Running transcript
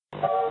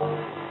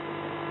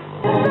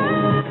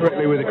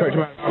correctly with the correct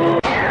amount.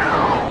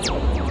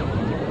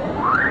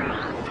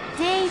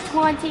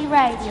 D20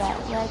 Radio,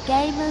 where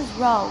gamers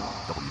roll.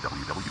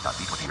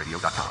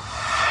 www.d20radio.com.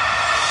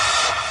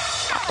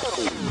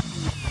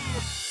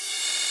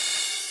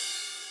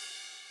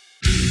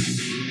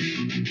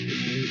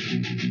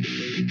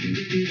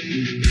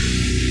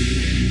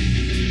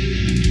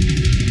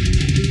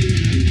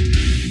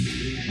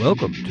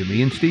 Welcome to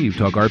Me and Steve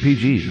Talk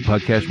RPGs, a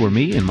podcast where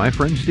me and my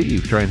friend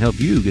Steve try and help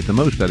you get the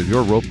most out of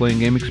your role-playing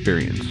game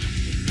experience.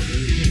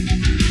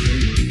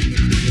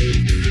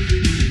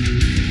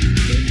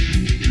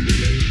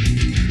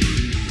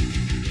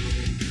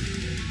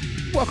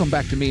 Welcome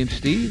back to Me and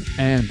Steve,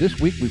 and this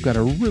week we've got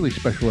a really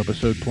special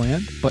episode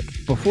planned. But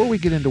before we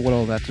get into what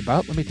all that's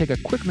about, let me take a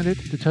quick minute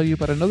to tell you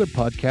about another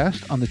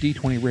podcast on the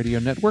D20 Radio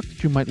Network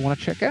that you might want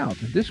to check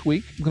out. And this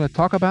week, I'm going to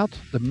talk about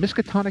the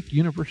Miskatonic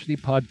University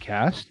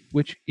podcast,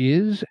 which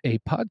is a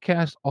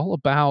podcast all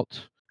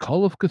about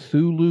Call of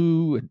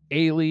Cthulhu and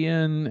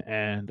Alien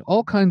and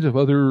all kinds of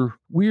other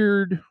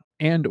weird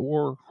and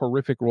or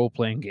horrific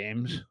role-playing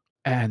games.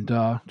 And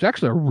it's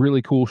actually a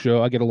really cool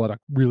show. I get a lot of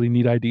really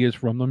neat ideas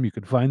from them. You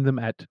can find them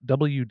at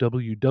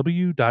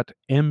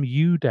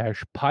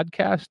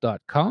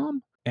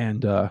www.mu-podcast.com.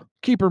 And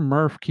Keeper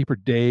Murph, Keeper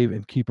Dave,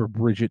 and Keeper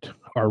Bridget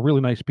are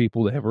really nice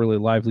people. They have a really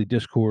lively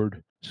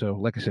Discord. So,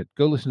 like I said,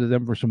 go listen to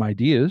them for some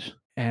ideas.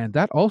 And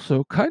that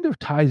also kind of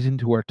ties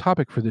into our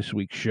topic for this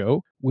week's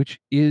show, which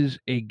is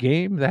a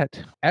game that,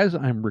 as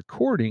I'm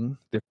recording,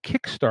 the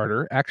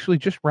Kickstarter actually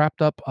just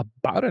wrapped up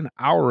about an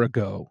hour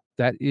ago.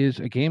 That is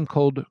a game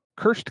called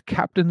Cursed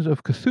Captains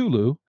of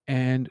Cthulhu.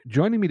 And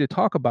joining me to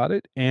talk about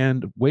it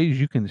and ways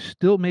you can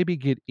still maybe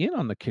get in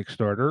on the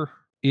Kickstarter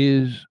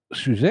is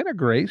Susanna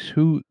Grace,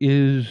 who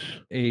is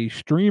a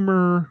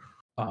streamer,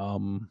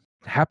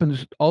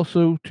 happens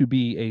also to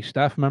be a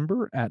staff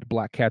member at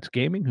Black Cats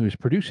Gaming, who is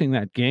producing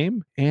that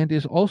game and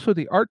is also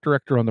the art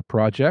director on the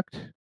project.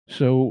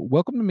 So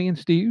welcome to Me and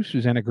Steve,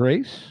 Susanna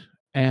Grace.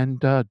 And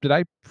did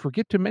I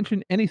forget to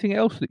mention anything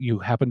else that you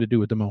happen to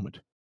do at the moment?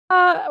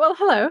 Well,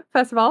 hello,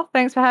 first of all.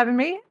 Thanks for having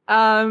me.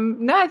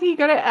 No, I think you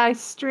got it. I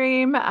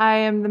stream. I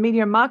am the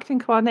media and marketing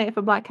coordinator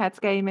for Black Cats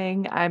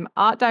Gaming. I'm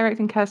art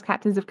directing Cursed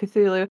Captains of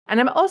Cthulhu. And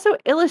I'm also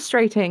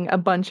illustrating a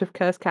bunch of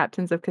Cursed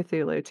Captains of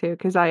Cthulhu, too,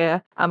 because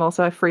I'm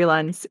also a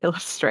freelance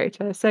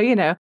illustrator. So, you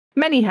know,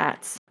 many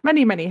hats.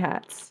 Many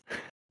hats.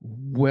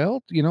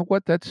 Well, you know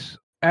what? That's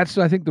I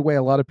think the way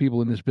a lot of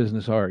people in this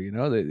business are. You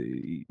know,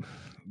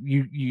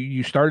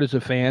 you start as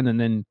a fan and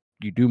then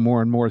you do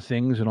more and more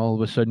things, and all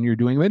of a sudden you're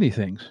doing many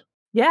things.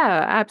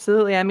 Yeah,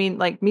 absolutely. I mean,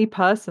 like me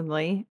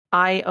personally,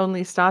 I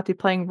only started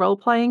playing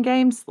role-playing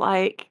games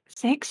like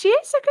 6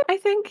 years ago, I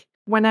think.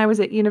 When I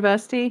was at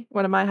university,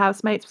 one of my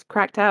housemates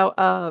cracked out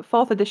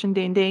 4th edition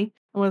D&D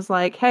and was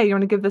like, hey, you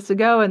want to give this a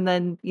go? And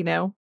then, you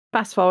know,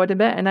 fast forward a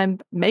bit and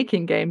I'm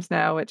making games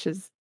now, which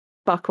is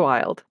buck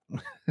wild.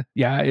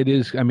 Yeah, it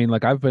is. I mean,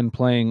 like I've been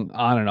playing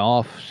on and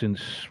off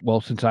since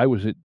I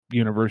was at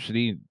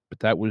university, but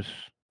that was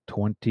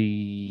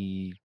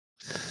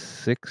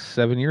 26,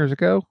 7 years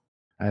ago.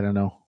 I don't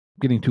know. I'm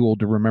getting too old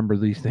to remember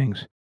these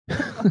things.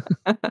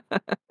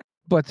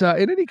 But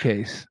in any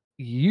case,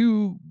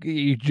 you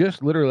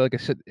just literally, like I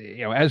said, you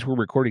know, as we're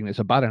recording this,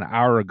 about an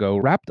hour ago,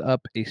 wrapped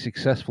up a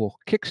successful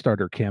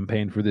Kickstarter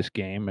campaign for this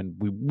game, and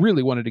we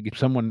really wanted to get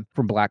someone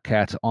from Black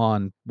Cats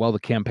on while the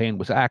campaign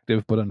was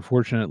active, but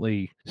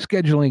unfortunately,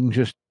 scheduling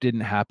just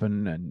didn't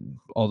happen, and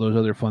all those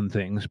other fun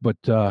things. But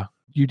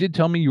you did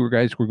tell me you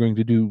guys were going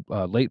to do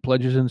late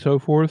pledges and so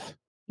forth.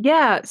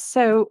 Yeah,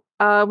 so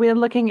we're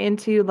looking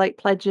into late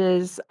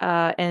pledges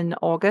in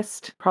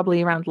August,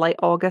 probably around late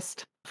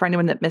August, for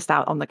anyone that missed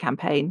out on the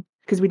campaign.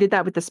 Because we did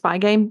that with the Spy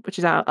game, which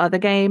is our other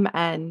game,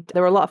 and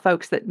there were a lot of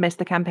folks that missed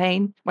the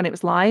campaign when it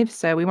was live.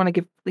 So we want to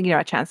give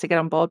a chance to get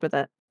on board with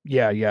it.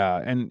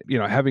 Yeah, and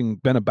having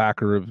been a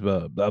backer of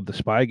the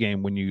Spy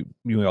game when you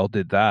all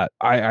did that,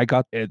 I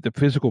got the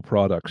physical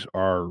products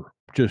are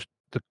just.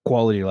 The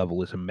quality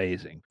level is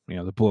amazing.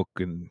 The book.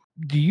 And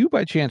do you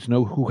by chance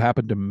know who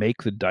happened to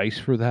make the dice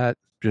for that?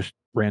 Just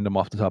random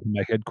off the top of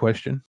my head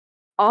question.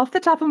 Off the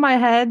top of my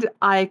head,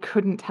 I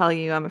couldn't tell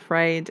you, I'm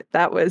afraid.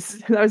 That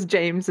was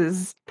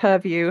James's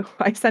purview.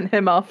 I sent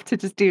him off to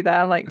just do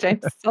that. I'm like,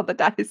 James saw the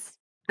dice.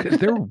 Because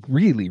they're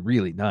really,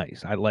 really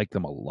nice. I like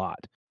them a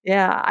lot.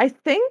 Yeah, I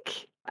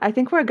think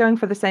we're going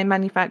for the same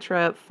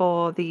manufacturer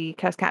for the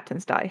Cursed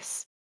Captains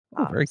dice.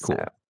 Oh, very cool.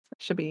 So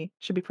should be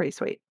pretty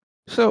sweet.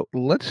 So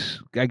let's,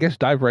 I guess,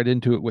 dive right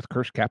into it with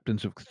Cursed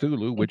Captains of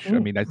Cthulhu, which, I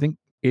mean, I think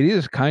it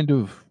is kind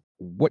of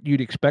what you'd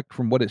expect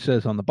from what it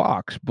says on the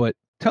box, but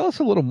tell us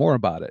a little more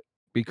about it,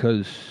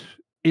 because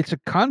it's a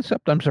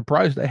concept I'm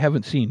surprised I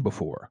haven't seen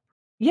before.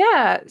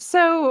 Yeah,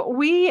 so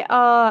we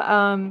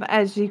are,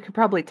 as you could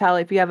probably tell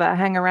if you ever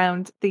hang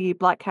around the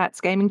Black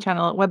Cats gaming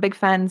channel, we're big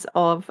fans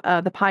of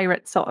the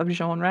pirate sort of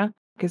genre,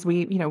 because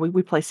we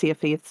play Sea of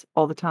Thieves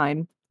all the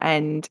time.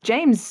 And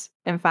James,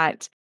 in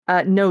fact,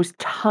 knows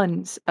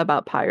tons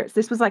about pirates.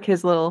 This was like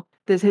his little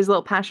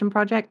passion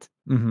project.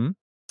 Mm-hmm.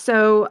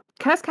 So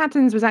Curse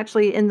Captains was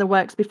actually in the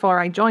works before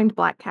I joined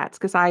Black Cats,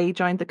 because I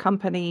joined the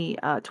company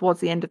towards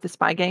the end of the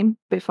Spy game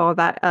before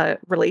that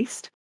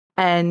released.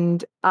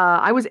 And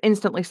I was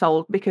instantly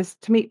sold, because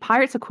to me,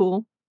 pirates are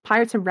cool.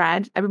 Pirates are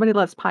rad. Everybody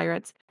loves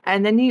pirates.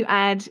 And then you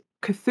add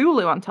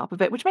Cthulhu on top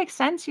of it, which makes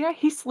sense. You know,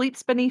 he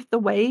sleeps beneath the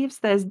waves.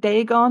 There's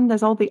Dagon.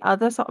 There's all the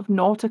other sort of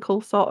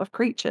nautical sort of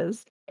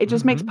creatures. It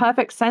just makes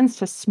perfect sense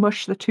to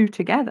smush the two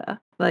together.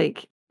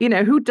 Like, you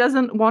know, who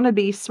doesn't want to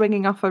be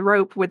swinging off a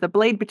rope with a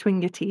blade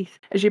between your teeth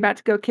as you're about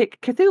to go kick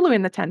Cthulhu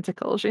in the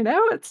tentacles? You know,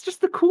 it's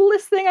just the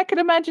coolest thing I could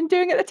imagine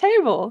doing at the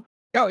table.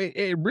 Oh,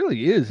 it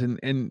really is.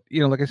 And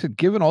you know, like I said,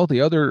 given all the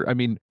other, I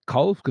mean,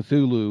 Call of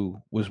Cthulhu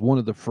was one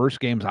of the first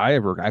games I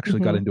ever actually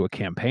got into a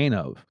campaign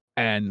of.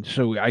 And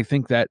so I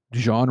think that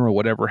genre,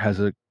 whatever, has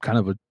a kind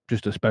of a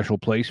just a special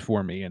place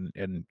for me.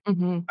 And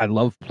I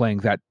love playing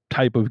that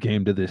type of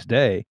game to this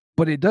day.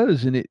 But it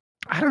does, and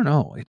I don't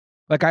know.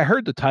 Like I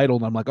heard the title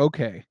and I'm like,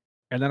 okay.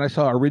 And then I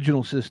saw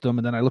original system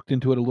and then I looked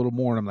into it a little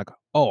more and I'm like,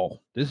 oh,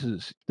 this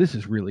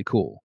is really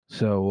cool.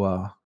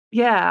 So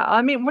Yeah,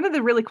 I mean, one of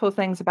the really cool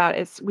things about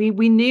it is we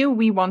knew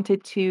we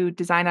wanted to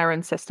design our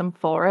own system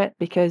for it,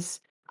 because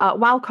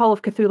while Call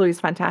of Cthulhu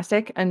is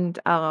fantastic, and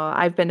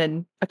I've been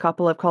in a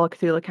couple of Call of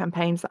Cthulhu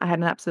campaigns that I had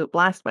an absolute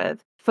blast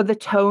with, for the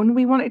tone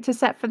we wanted to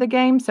set for the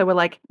game, so we're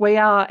like, we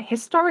are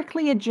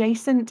historically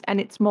adjacent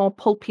and it's more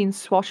pulpy and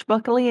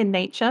swashbuckly in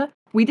nature.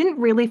 We didn't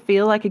really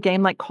feel like a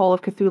game like Call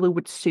of Cthulhu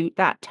would suit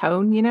that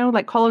tone, you know?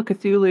 Like Call of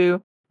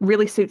Cthulhu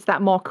really suits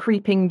that more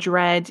creeping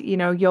dread. You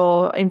know,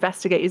 your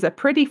investigators are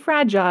pretty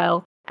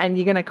fragile and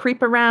you're going to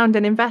creep around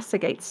and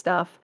investigate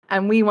stuff.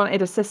 And we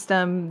wanted a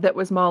system that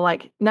was more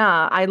like,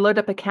 nah, I load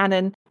up a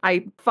cannon,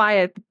 I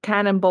fire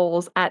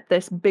cannonballs at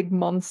this big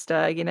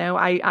monster, you know,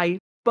 I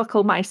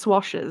buckle my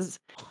swashes,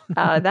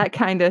 that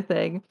kind of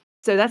thing.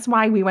 So that's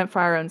why we went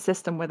for our own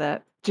system with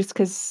it, just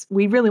because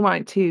we really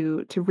wanted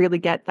to really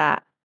get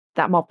that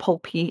more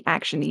pulpy,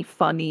 actiony,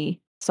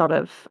 funny sort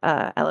of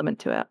element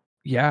to it.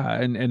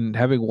 yeah, and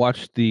having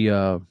watched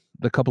the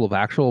couple of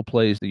actual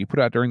plays that you put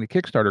out during the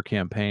Kickstarter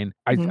campaign,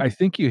 I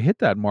think you hit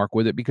that mark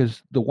with it,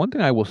 because the one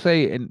thing I will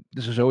say, and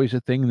this is always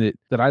a thing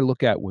that I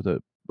look at with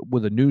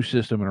a new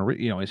system and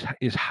you know,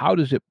 is how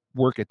does it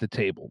work at the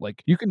table?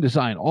 Like you can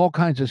design all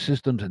kinds of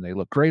systems and they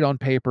look great on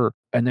paper,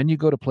 and then you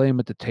go to play them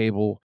at the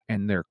table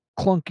and they're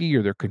clunky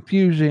or they're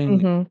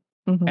confusing,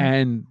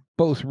 and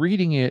both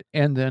reading it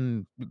and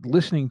then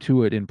listening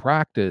to it in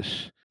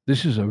practice,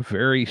 this is a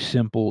very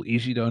simple,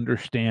 easy to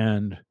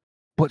understand,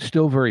 but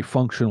still very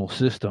functional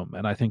system.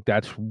 And I think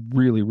that's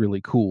really, really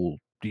cool.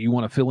 Do you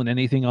want to fill in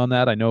anything on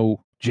that? I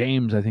know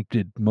James, I think,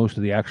 did most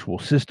of the actual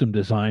system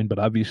design, but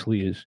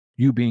obviously, as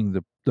you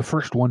being the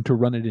first one to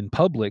run it in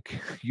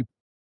public, you,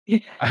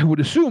 I would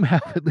assume,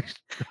 have at least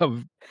a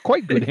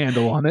quite good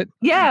handle on it.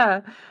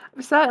 Yeah,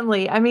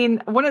 certainly. I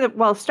mean,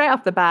 well, straight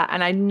off the bat,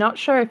 and I'm not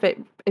sure if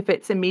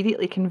it's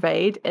immediately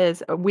conveyed,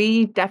 is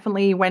we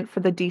definitely went for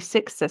the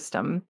D6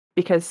 system,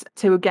 because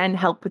to again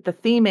help with the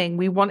theming,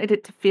 we wanted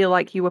it to feel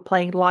like you were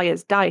playing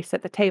Liar's Dice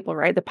at the table,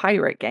 right? The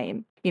pirate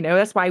game. You know,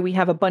 that's why we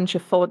have a bunch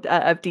of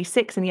of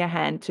D6 in your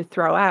hand to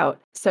throw out.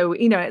 So,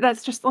 you know,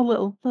 that's just a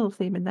little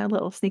theme in there, a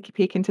little sneaky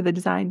peek into the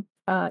design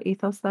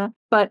ethos there.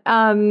 But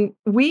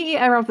we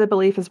are of the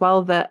belief as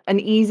well that an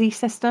easy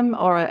system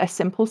or a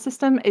simple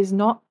system is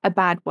not a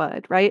bad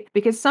word, right?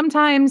 Because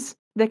sometimes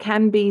there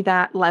can be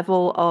that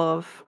level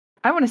of,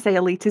 I don't want to say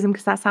elitism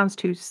because that sounds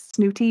too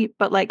snooty,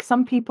 but like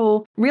some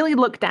people really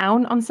look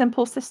down on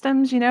simple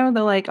systems, you know?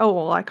 They're like, oh,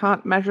 well, I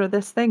can't measure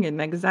this thing in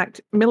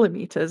exact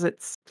millimeters.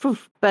 It's,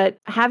 poof. But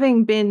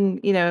having been,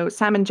 you know,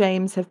 Sam and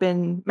James have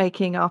been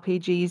making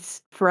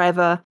RPGs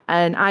forever,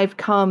 and I've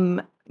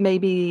come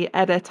maybe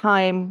at a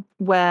time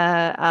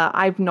where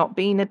I've not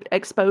been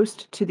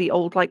exposed to the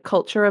old like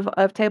culture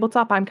of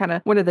tabletop. I'm kind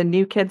of one of the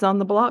new kids on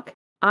the block.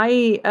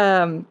 I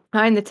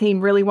and the team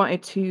really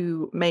wanted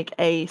to make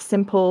a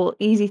simple,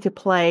 easy to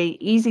play,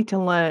 easy to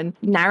learn,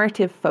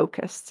 narrative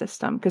focused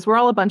system, because we're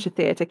all a bunch of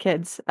theater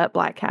kids at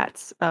Black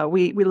Cats.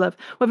 We're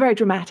very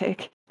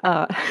dramatic.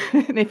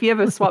 And if you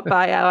ever swap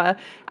by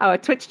our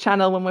Twitch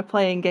channel when we're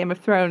playing Game of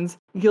Thrones,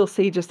 you'll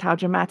see just how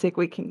dramatic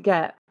we can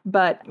get.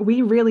 But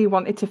we really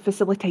wanted to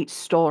facilitate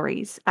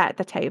stories at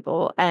the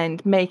table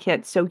and make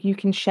it so you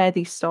can share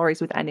these stories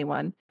with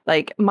anyone.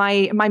 Like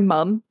my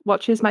mum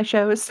watches my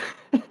shows,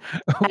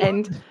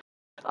 and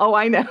oh,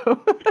 I know.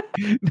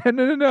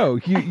 No.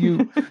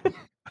 You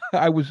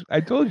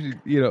I told you,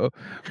 you know,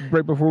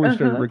 right before we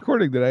started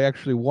recording that I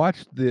actually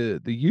watched the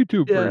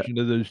YouTube version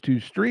of those two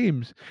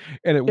streams.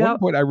 And at one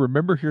point I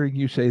remember hearing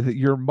you say that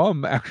your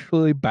mom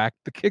actually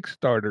backed the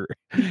Kickstarter.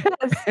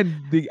 Yes. And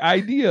the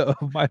idea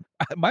of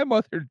my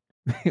mother,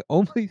 the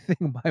only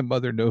thing my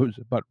mother knows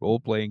about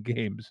role-playing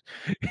games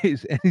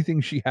is anything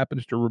she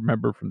happens to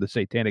remember from the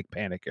Satanic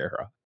Panic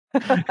era.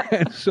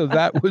 And so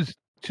that was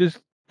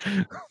just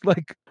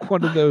like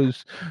one of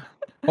those,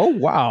 oh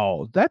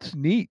wow, that's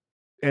neat.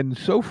 and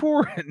so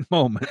foreign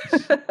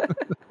moments.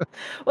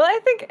 Well, I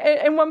think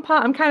in one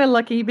part I'm kind of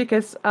lucky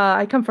because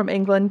I come from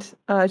England,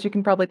 as you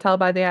can probably tell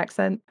by the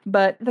accent.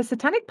 But the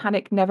Satanic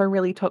Panic never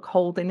really took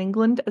hold in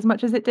England as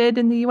much as it did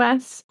in the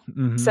US.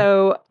 Hmm.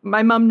 So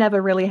my mum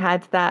never really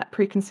had that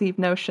preconceived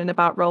notion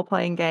about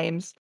role-playing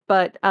games.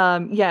 But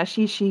yeah,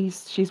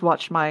 she's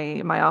watched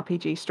my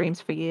RPG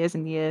streams for years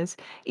and years,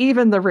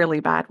 even the really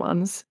bad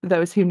ones.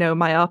 Those who know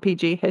my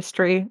RPG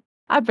history,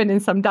 I've been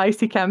in some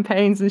dicey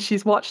campaigns, and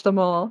she's watched them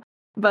all.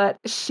 But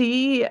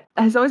she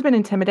has always been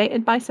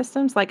intimidated by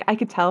systems. Like I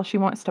could tell she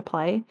wants to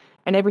play,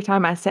 and every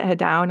time I sit her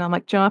down, I'm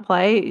like, "Do you want to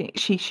play?"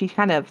 She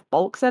kind of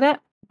balks at it.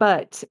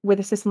 But with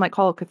a system like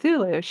Call of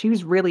Cthulhu, she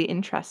was really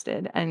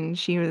interested, and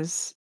she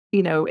was,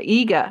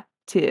 eager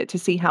to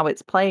see how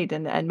it's played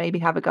and maybe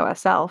have a go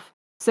herself.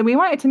 So we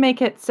wanted to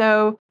make it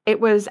so it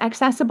was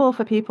accessible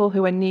for people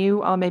who are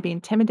new or maybe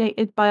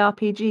intimidated by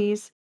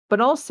RPGs.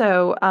 But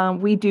also,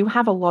 we do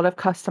have a lot of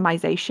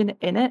customization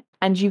in it,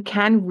 and you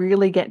can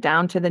really get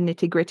down to the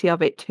nitty gritty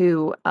of it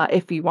too,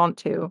 if you want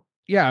to.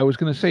 Yeah, I was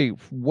going to say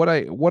what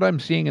I'm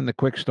seeing in the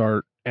quick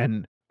start,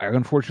 and I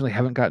unfortunately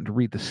haven't gotten to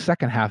read the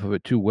second half of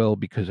it too well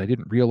because I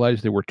didn't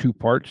realize there were two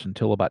parts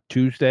until about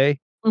Tuesday.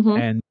 Hmm.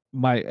 And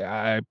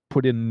I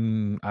put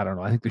in, I don't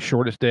know, I think the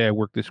shortest day I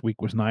worked this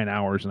week was 9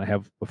 hours, and I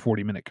have a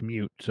 40-minute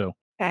commute. So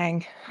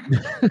Dang.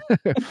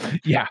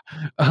 yeah,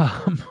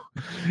 um,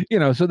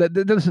 so that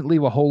doesn't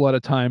leave a whole lot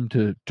of time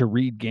to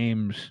read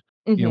games.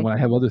 Hmm. When I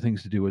have other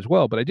things to do as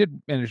well. But I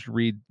did manage to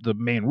read the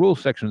main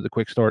rules section of the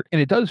quick start, and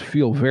it does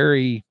feel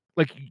very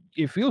like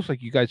it feels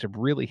like you guys have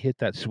really hit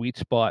that sweet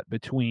spot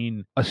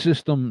between a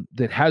system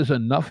that has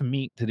enough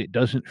meat that it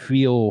doesn't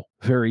feel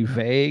very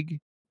vague,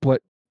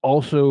 but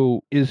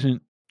also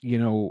isn't,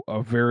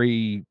 a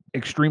very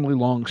extremely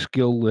long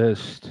skill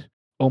list.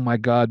 Oh my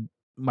God,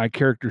 my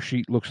character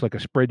sheet looks like a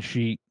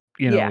spreadsheet,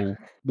 Yeah.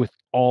 with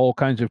all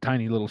kinds of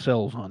tiny little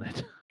cells on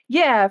it.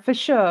 Yeah, for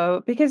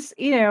sure. Because,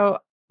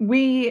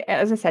 we,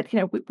 as I said,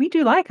 we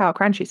do like our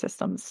crunchy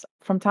systems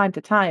from time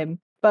to time,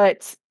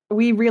 but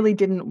we really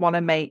didn't want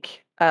to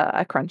make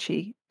a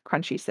crunchy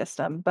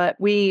system. But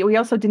we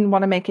also didn't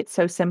want to make it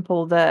so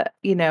simple that,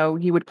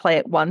 you would play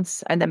it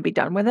once and then be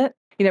done with it.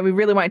 We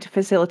really wanted to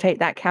facilitate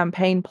that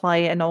campaign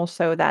play and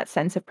also that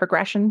sense of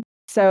progression.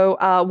 So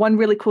one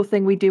really cool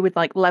thing we do with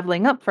like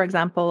leveling up, for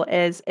example,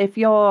 is if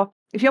your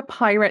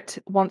pirate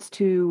wants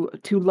to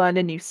learn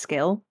a new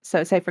skill,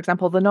 so say for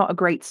example they're not a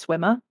great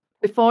swimmer,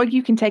 before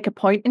you can take a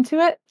point into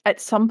it,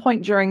 at some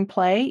point during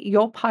play,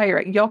 your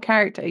pirate, your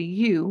character,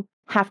 you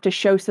have to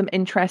show some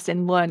interest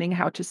in learning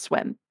how to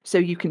swim. So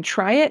you can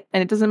try it,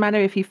 and it doesn't matter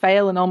if you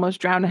fail and almost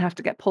drown and have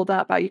to get pulled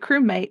out by your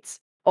crewmates,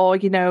 or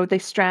they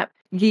strap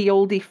ye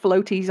olde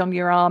floaties on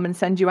your arm and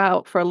send you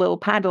out for a little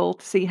paddle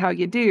to see how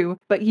you do.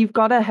 But you've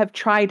got to have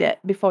tried it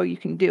before you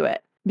can do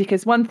it.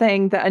 Because one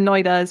thing that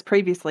annoyed us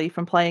previously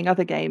from playing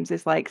other games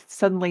is like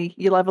suddenly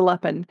you level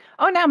up and,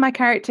 oh, now my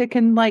character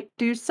can like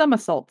do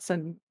somersaults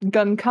and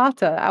gun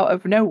kata out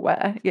of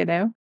nowhere.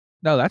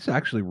 No, that's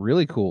actually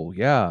really cool.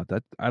 Yeah,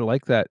 that I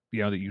like that,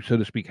 that you, so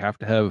to speak, have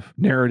to have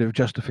narrative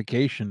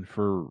justification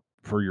for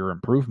your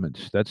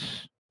improvements.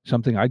 That's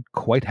something I'd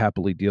quite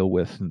happily deal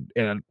with.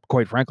 And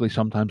quite frankly,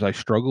 sometimes I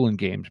struggle in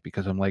games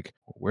because I'm like,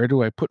 where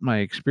do I put my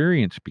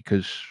experience?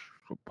 Because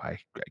I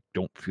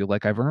don't feel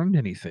like I've earned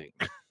anything.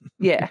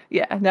 Yeah,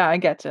 yeah. No, I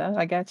get you.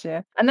 I get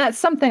you. And that's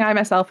something I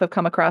myself have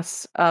come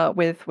across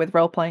with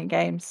role-playing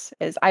games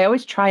is I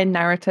always try and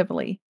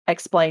narratively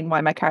explain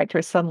why my character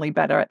is suddenly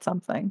better at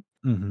something.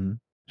 Hmm.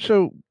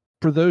 So,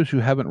 for those who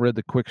haven't read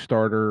the quick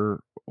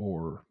starter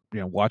or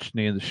watched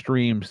any of the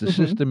streams, the Hmm.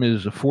 system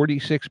is a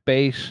 46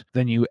 base.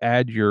 Then you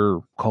add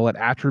your call it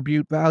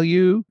attribute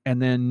value,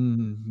 and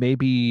then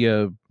maybe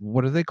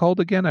what are they called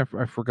again?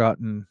 I've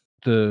forgotten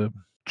the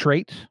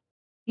traits.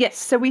 Yes,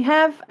 so we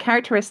have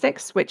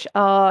characteristics, which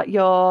are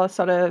your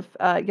sort of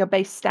your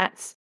base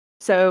stats.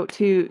 So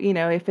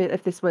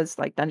if this was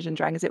like Dungeons and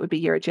Dragons, it would be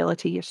your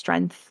agility, your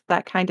strength,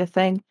 that kind of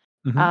thing.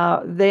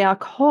 Hmm. They are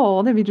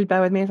called, if you just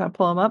bear with me as I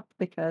pull them up,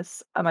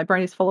 because my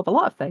brain is full of a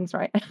lot of things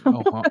right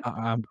now. Oh,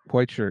 I'm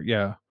quite sure.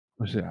 Yeah,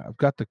 let's see, I've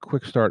got the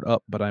quick start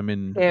up, but I'm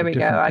in Here a we go.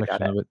 different I got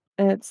section it. of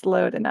it. It's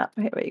loading up.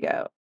 Here we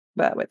go.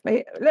 Bear with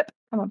me. Lip.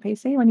 Come on,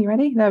 PC, when you're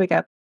ready. There we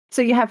go.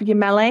 So you have your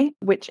melee,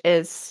 which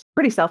is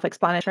pretty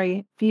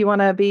self-explanatory. If you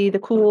want to be the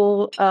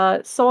cool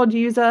sword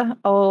user,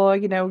 or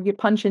you're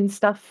punching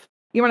stuff,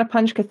 you want to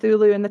punch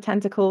Cthulhu in the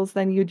tentacles,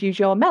 then you'd use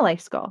your melee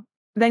score.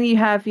 Then you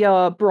have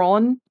your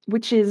brawn,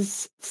 which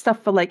is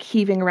stuff for like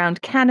heaving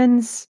around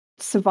cannons,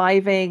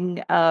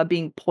 surviving,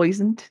 being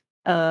poisoned,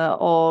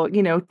 or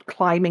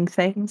climbing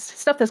things,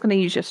 stuff that's going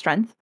to use your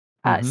strength.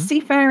 Hmm.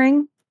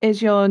 Seafaring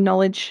is your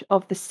knowledge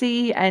of the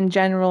sea and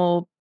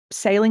general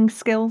sailing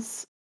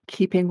skills,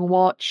 keeping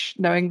watch,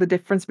 knowing the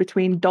difference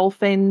between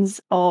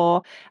dolphins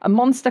or a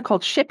monster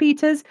called ship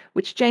eaters,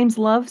 which James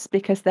loves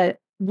because they're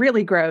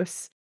really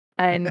gross.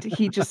 And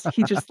he just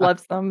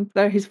loves them.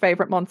 They're his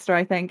favorite monster,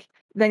 I think.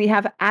 Then you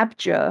have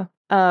Abjur,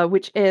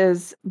 which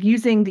is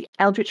using the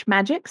Eldritch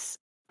magics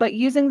but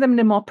using them in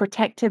a more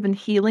protective and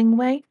healing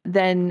way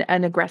than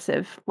an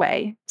aggressive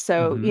way.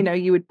 So,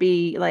 you would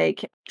be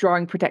like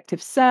drawing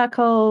protective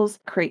circles,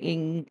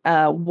 creating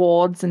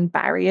wards and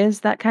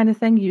barriers, that kind of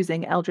thing,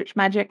 using Eldritch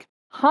Magic.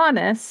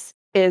 Harness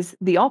is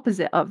the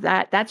opposite of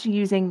that. That's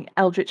using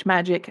Eldritch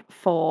Magic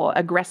for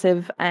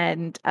aggressive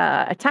and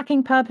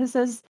attacking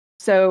purposes.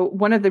 So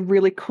one of the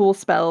really cool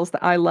spells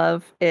that I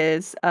love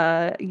is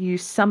you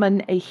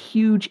summon a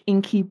huge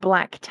inky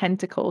black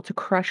tentacle to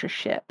crush a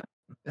ship.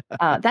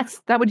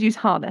 That would use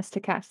Harness to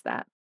cast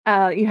that.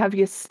 You have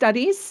your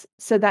studies,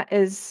 so that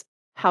is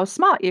how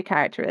smart your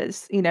character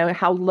is,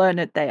 how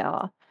learned they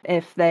are.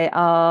 If they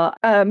are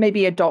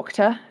maybe a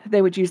doctor,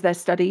 they would use their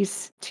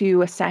studies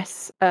to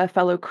assess a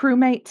fellow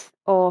crewmate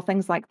or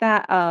things like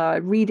that,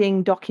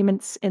 reading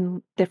documents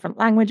in different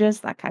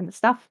languages, that kind of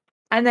stuff.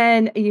 And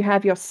then you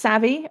have your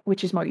savvy,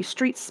 which is more your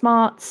street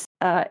smarts.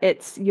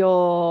 It's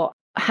your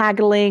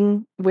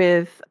haggling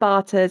with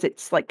barters.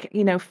 It's like,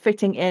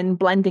 fitting in,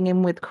 blending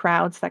in with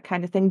crowds, that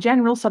kind of thing.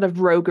 General sort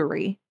of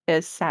roguery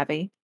is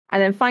savvy.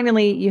 And then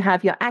finally, you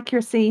have your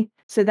accuracy.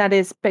 So that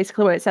is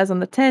basically what it says on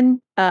the tin,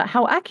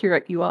 how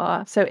accurate you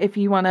are. So if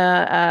you want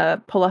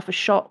to pull off a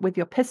shot with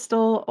your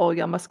pistol or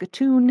your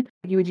musketoon,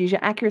 you would use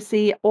your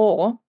accuracy.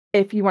 Or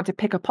if you want to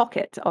pick a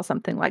pocket or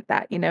something like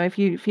that,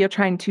 if you're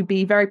trying to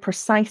be very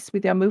precise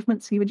with your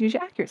movements, you would use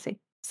your accuracy.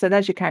 So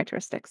there's your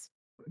characteristics.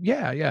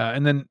 Yeah.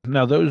 And then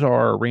now those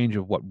are a range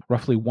of what,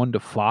 roughly 1 to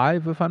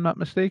 5, if I'm not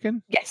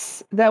mistaken?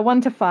 Yes, they're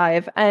 1 to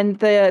 5. And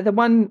the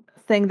one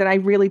thing that I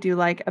really do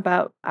like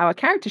about our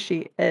character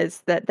sheet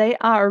is that they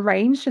are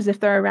arranged as if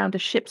they're around a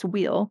ship's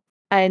wheel.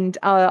 And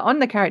on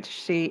the character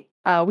sheet,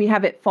 we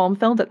have it form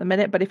filled at the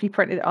minute, but if you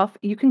print it off,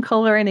 you can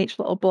color in each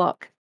little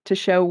block to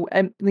show,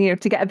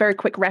 to get a very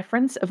quick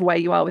reference of where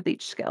you are with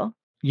each skill.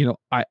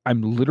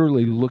 I'm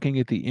literally looking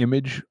at the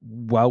image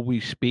while we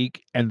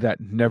speak, and that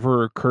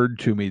never occurred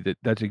to me that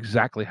that's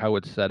exactly how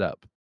it's set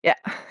up. Yeah.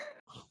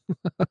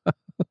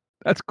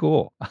 That's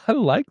cool. I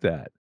like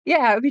that.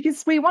 Yeah,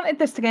 because we wanted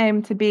this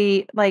game to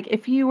be like,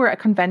 if you were at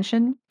a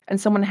convention and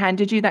someone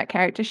handed you that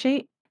character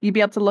sheet, you'd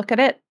be able to look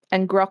at it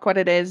and grok what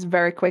it is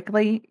very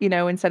quickly,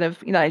 instead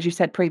of, as you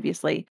said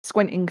previously,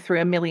 squinting through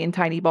a million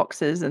tiny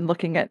boxes and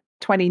looking at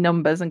 20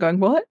 numbers and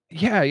going, what?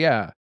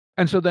 Yeah.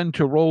 And so then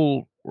to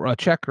roll a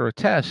check or a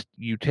test,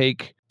 you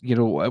take,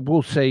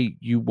 we'll say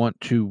you want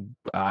to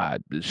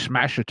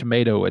smash a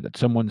tomato at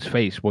someone's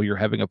face while you're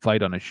having a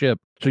fight on a ship.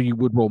 So you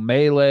would roll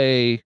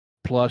melee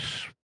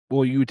plus,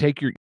 you would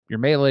take your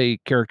melee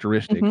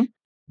characteristic. Mm-hmm.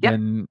 Yep.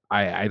 Then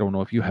I don't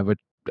know if you have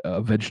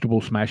a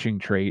vegetable smashing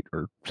trait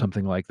or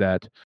something like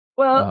that.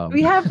 Well,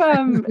 we have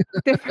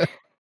different.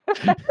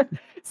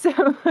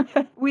 So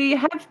we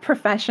have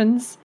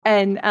professions,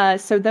 and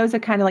so those are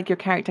kind of like your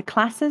character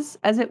classes,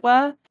 as it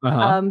were.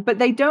 But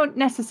they don't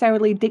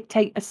necessarily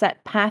dictate a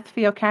set path for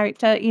your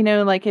character.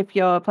 Like if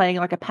you're playing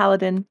like a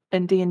paladin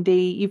in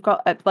D&D, you've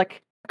got a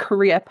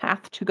career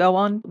path to go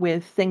on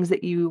with things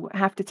that you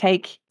have to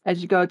take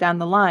as you go down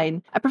the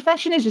line. A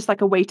profession is just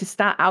like a way to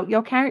start out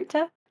your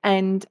character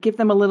and give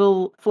them a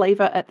little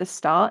flavor at the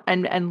start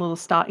and little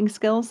starting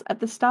skills at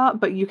the start,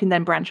 but you can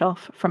then branch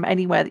off from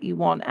anywhere that you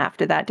want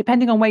after that,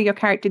 depending on where your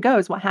character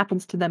goes, what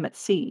happens to them at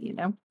sea,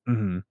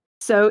 Mm-hmm.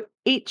 So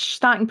each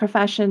starting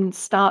profession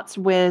starts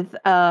with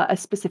a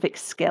specific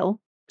skill.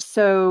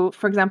 So,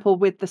 for example,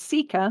 with the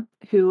Seeker,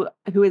 who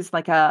is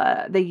like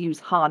they use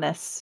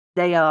Harness.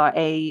 They are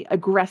a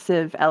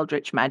aggressive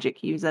Eldritch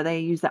Magic user. They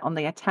use that on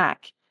the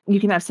attack. You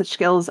can have such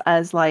skills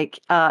as like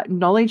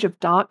Knowledge of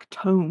Dark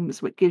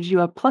Tomes, which gives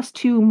you a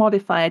 +2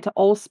 modifier to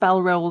all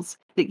spell rolls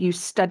that use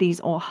Studies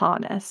or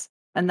Harness,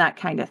 and that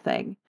kind of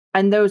thing.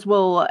 And those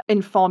will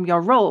inform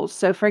your rolls.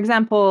 So, for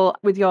example,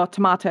 with your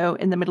tomato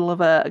in the middle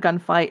of a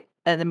gunfight,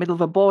 in the middle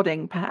of a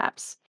boarding,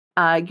 perhaps,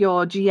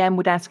 your GM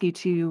would ask you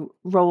to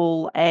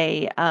roll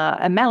a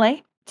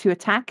melee to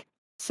attack.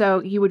 So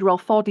you would roll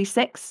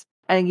 4d6,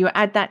 and you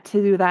add that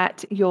to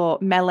your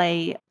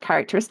melee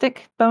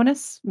characteristic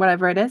bonus,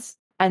 whatever it is.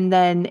 And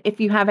then if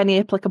you have any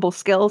applicable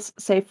skills,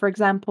 say, for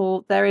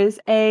example, there is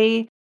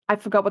I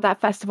forgot what that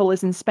festival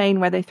is in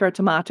Spain where they throw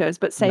tomatoes,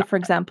 but say, for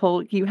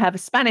example, you have a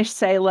Spanish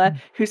sailor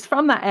who's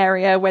from that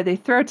area where they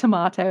throw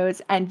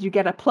tomatoes and you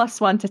get a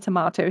 +1 to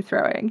tomato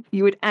throwing.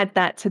 You would add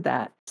that to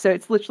that. So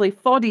it's literally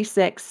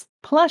 4d6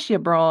 plus your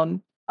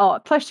brawn,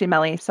 plus your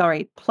melee,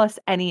 plus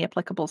any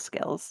applicable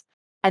skills.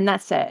 And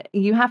that's it.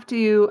 You have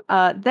to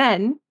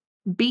then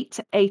beat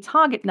a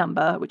target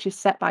number, which is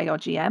set by your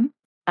GM.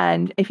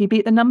 And if you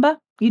beat the number,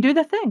 you do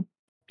the thing.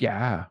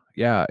 Yeah.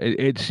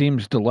 It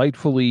seems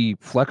delightfully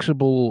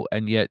flexible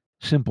and yet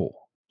simple.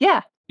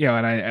 Yeah. Yeah,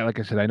 and I like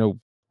I said, I know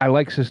I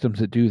like systems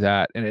that do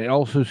that, and it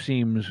also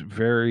seems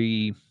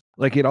very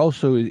like it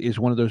also is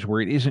one of those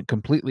where it isn't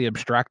completely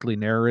abstractly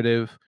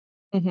narrative,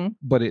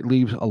 but it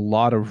leaves a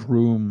lot of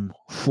room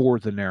for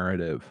the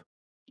narrative.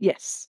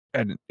 Yes.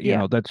 And you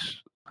know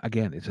that's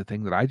again, it's a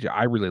thing that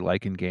I really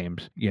like in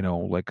games.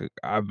 Like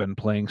I've been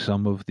playing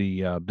some of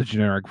the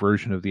generic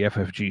version of the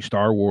FFG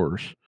Star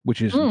Wars,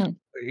 which is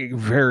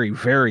very,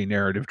 very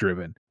narrative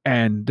driven.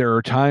 And there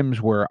are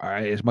times where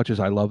as much as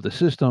I love the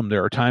system,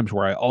 there are times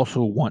where I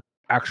also want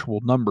actual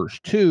numbers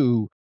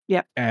too.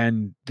 Yep.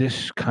 And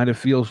this kind of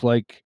feels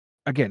like,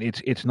 again,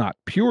 it's not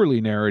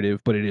purely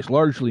narrative, but it is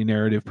largely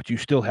narrative, but you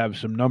still have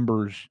some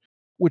numbers,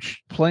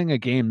 which playing a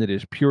game that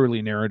is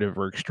purely narrative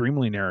or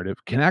extremely narrative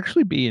can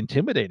actually be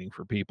intimidating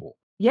for people.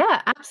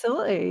 Yeah,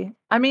 absolutely.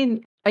 I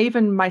mean,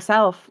 even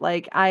myself,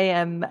 like I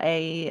am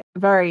a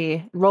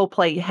very role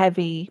play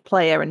heavy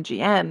player and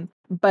GM,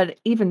 but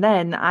even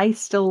then, I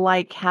still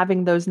like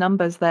having those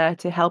numbers there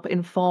to help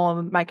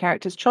inform my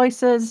character's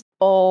choices.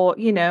 Or,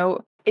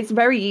 it's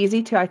very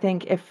easy to, I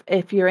think,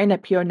 if you're in a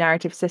pure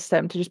narrative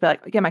system, to just be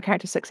like, yeah, my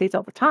character succeeds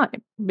all the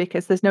time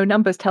because there's no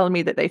numbers telling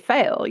me that they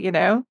fail,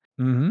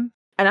 Mm-hmm.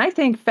 And I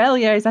think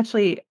failure is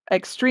actually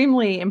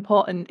extremely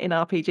important in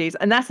RPGs,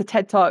 and that's a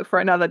TED talk for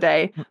another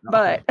day.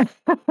 But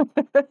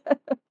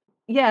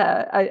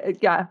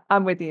yeah,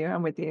 I'm with you.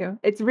 I'm with you.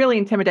 It's really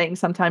intimidating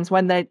sometimes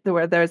when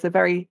where there's a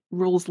very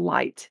rules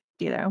light,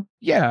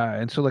 Yeah,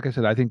 and so like I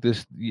said, I think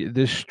this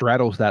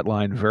straddles that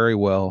line very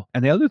well.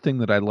 And the other thing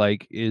that I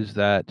like is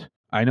that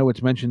I know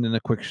it's mentioned in the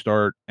quick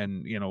start,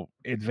 and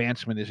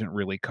advancement isn't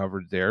really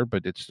covered there,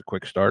 but it's the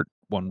quick start.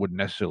 One wouldn't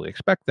necessarily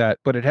expect that,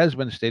 but it has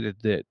been stated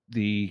that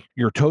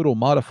your total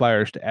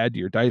modifiers to add to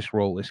your dice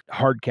roll is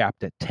hard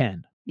capped at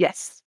 10.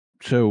 Yes.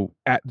 So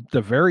at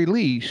the very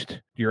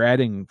least, you're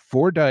adding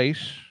 4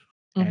 dice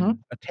and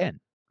a 10,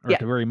 or at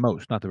the very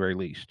most, not the very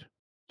least.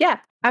 Yeah.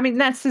 I mean,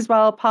 that's as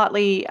well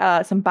partly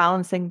some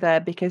balancing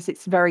there because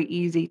it's very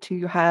easy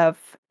to have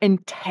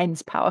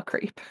intense power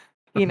creep.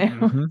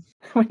 Mm-hmm.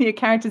 When your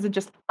characters are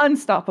just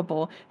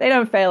unstoppable, they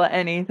don't fail at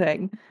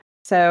anything.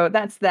 So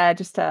that's there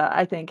just to,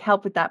 I think,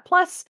 help with that.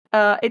 Plus,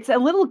 it's a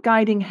little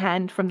guiding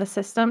hand from the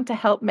system to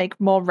help make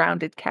more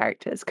rounded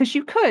characters. Because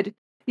you could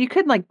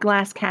like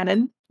glass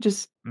cannon,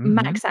 just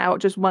max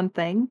out just one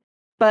thing.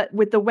 But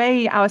with the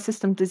way our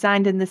system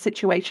designed in the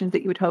situations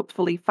that you would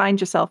hopefully find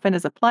yourself in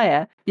as a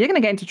player, you're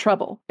going to get into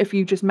trouble if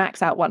you just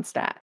max out one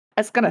stat.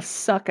 That's going to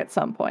suck at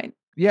some point.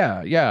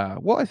 Yeah.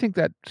 Well, I think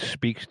that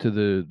speaks to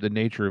the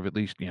nature of, at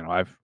least,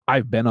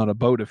 I've been on a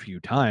boat a few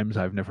times.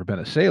 I've never been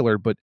a sailor,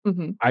 but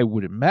I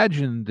would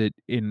imagine that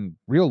in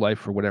real life,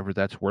 for whatever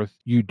that's worth,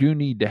 you do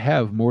need to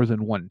have more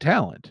than one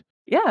talent.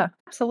 Yeah,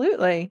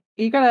 absolutely.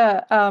 You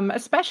gotta,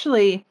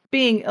 especially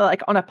being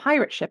like on a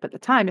pirate ship at the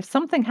time, if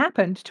something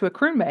happened to a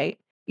crewmate,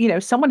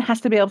 someone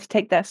has to be able to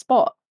take their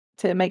spot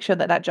to make sure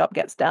that that job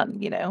gets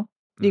done.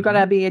 You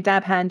gotta be a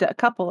dab hand at a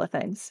couple of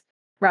things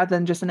rather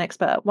than just an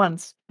expert at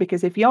once.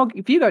 Because if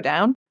you go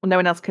down, well, no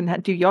one else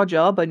can do your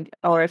job,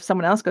 or if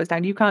someone else goes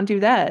down, you can't do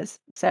theirs.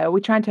 So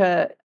we try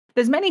to.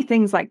 There's many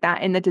things like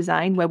that in the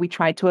design where we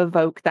try to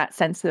evoke that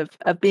sense of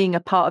being a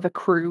part of a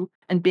crew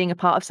and being a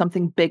part of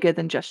something bigger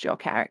than just your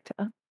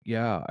character.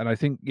 Yeah, and I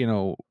think,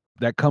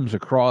 that comes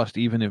across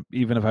even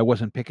if I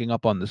wasn't picking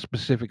up on the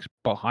specifics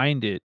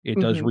behind it, it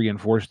does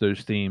reinforce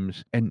those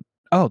themes. And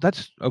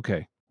that's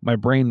okay. My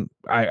brain,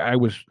 I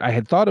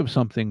had thought of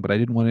something, but I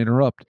didn't want to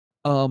interrupt.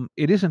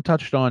 It isn't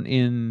touched on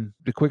in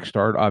the quick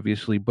start,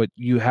 obviously, but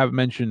you have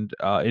mentioned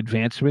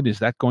advancement. Is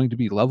that going to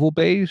be level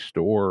based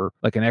or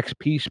like an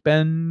XP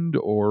spend,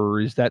 or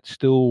is that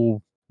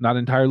still not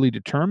entirely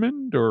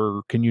determined,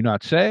 or can you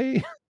not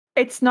say?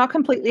 It's not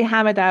completely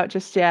hammered out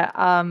just yet.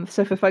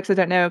 So for folks that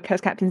don't know,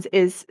 Curse Captains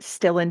is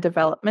still in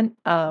development.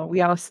 We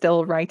are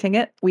still writing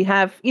it. We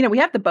have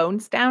the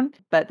bones down,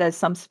 but there's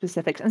some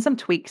specifics and some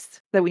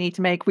tweaks that we need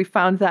to make. We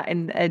found that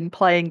in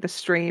playing the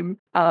stream.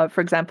 For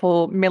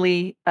example,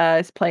 Millie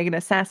is playing an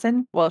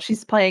assassin. Well,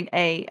 she's playing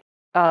a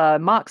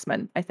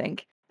marksman, I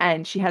think,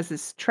 and she has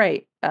this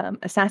trait,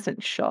 assassin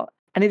shot.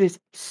 And it is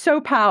so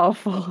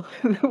powerful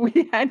that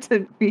we had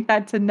to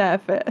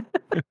nerf it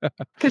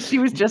because she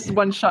was just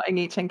one-shotting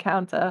each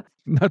encounter.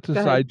 Not to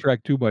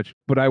sidetrack too much,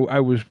 but I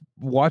was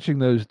watching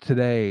those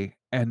today,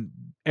 and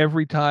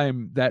every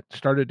time that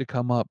started to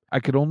come up, I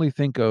could only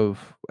think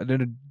of.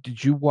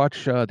 Did you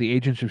watch the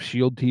Agents of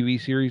S.H.I.E.L.D.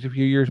 TV series a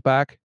few years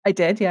back? I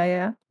did,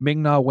 yeah.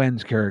 Ming-Na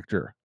Wen's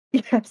character.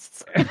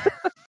 Yes.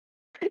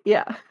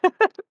 Yeah.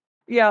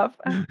 Yeah.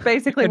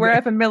 Basically,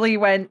 wherever Millie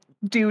went,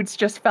 dudes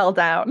just fell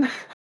down.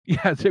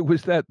 Yes, it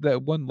was that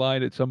one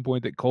line at some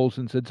point that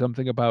Coulson said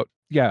something about,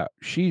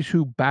 she's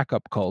who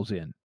backup calls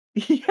in.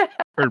 Yeah.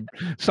 Or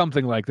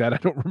something like that. I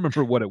don't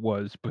remember what it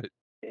was, but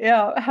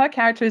yeah, her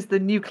character is the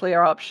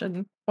nuclear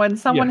option. When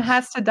someone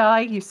has to die,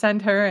 you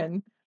send her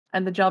in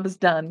and the job is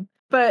done.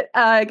 But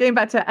going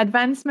back to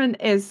advancement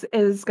is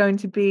going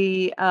to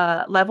be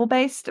level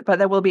based, but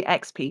there will be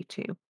XP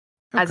too,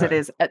 as it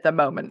is at the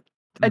moment.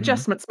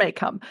 Adjustments may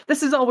come.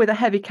 This is all with a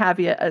heavy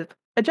caveat of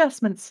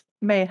adjustments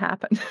may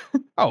happen.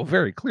 Oh,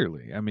 very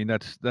clearly. I mean,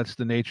 that's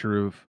the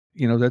nature of,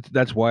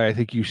 that's why I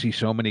think you see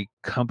so many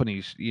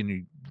companies,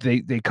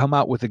 they come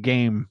out with a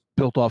game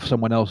built off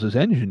someone else's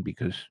engine,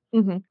 because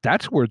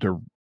that's where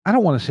I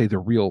don't want to say the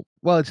real,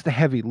 well, it's the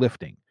heavy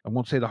lifting. I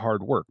won't say the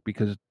hard work,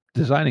 because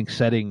designing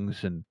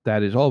settings and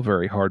that is all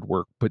very hard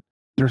work, but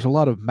there's a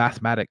lot of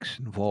mathematics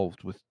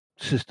involved with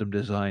system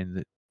design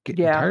that get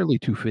entirely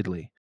too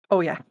fiddly.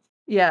 Oh yeah.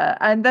 Yeah,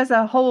 and there's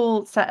a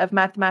whole set of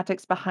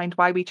mathematics behind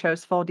why we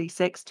chose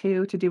 4d6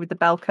 too, to do with the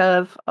bell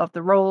curve of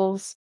the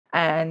rolls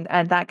and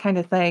that kind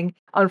of thing.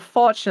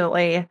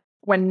 Unfortunately,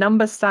 when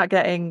numbers start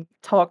getting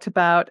talked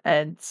about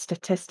and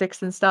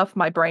statistics and stuff,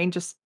 my brain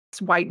just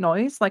it's white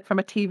noise like from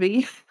a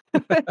TV.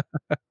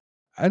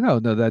 I know,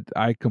 no, that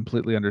I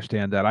completely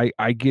understand that.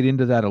 I get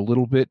into that a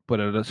little bit,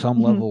 but at some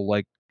Mhm. level,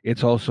 like,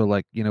 it's also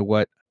like, you know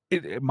what?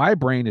 My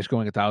brain is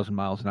going 1,000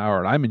 miles an hour,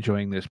 and I'm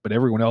enjoying this, but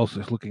everyone else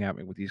is looking at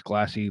me with these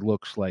glassy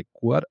looks like,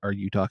 "What are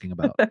you talking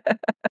about?"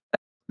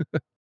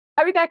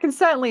 I mean, I can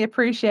certainly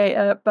appreciate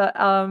it, but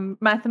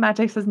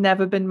mathematics has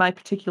never been my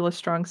particular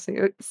strong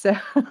suit. So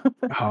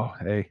Oh,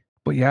 hey.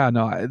 But yeah,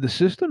 no, the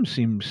system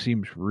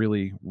seems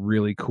really,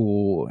 really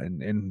cool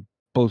and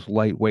both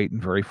lightweight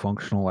and very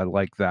functional. I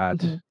like that.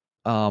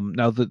 Mhm.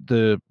 Now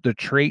the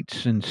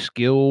traits and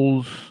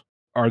skills,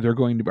 are those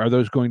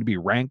going to be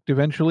ranked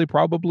eventually,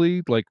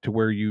 probably? Like, to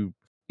where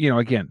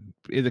again,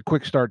 the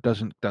quick start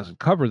doesn't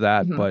cover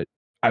that, Mhm. but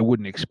I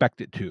wouldn't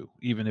expect it to,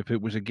 even if it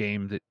was a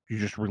game that you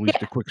just released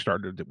a Yeah. quick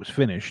starter that was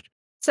finished.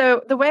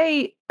 So the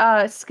way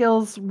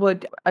skills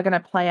would are going to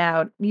play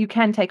out, you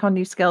can take on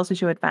new skills as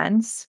you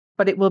advance,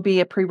 but it will be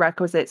a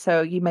prerequisite.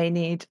 So you may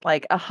need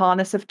like a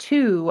harness of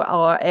 2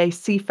 or a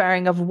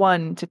seafaring of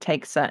 1 to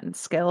take certain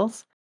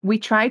skills. We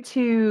try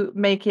to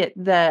make it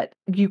that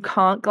you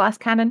can't glass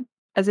cannon,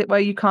 as it were.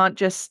 You can't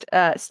just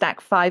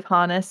stack 5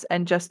 harness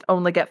and just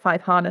only get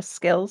 5 harness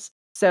skills.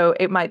 So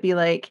it might be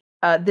like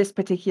this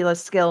particular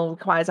skill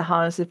requires a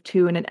harness of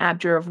 2 and an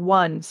abjure of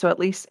 1. So at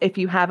least if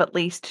you have at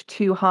least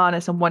 2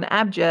 harness and 1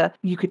 abjure,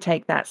 you could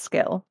take that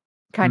skill,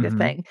 kind of Mhm.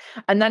 thing.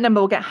 And that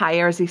number will get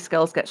higher as these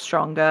skills get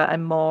stronger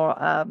and more,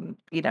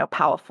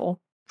 powerful.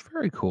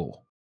 Very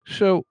cool.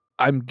 So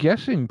I'm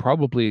guessing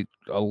probably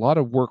a lot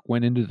of work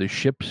went into the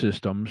ship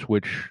systems,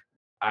 which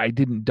I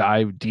didn't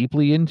dive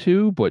deeply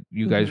into, but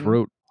you guys Hmm.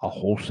 wrote a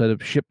whole set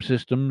of ship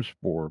systems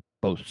for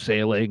both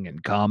sailing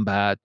and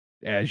combat,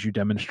 as you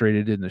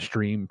demonstrated in the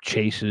stream,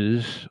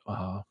 chases,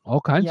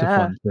 all kinds of Yeah.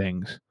 fun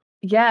things.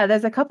 Yeah,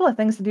 there's a couple of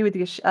things to do with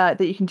that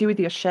you can do with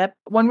your ship.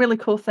 One really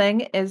cool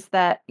thing is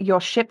that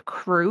your ship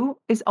crew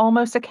is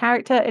almost a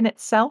character in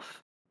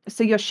itself.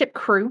 So your ship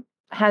crew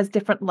has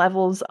different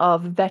levels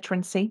of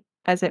veterancy,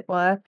 as it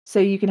were. So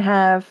you can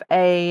have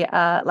a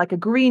like a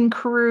green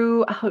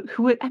crew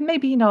who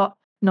maybe not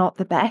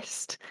the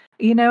best.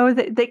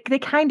 They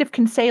kind of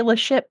can sail a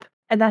ship,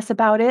 and that's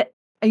about it.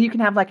 And you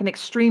can have like an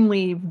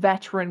extremely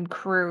veteran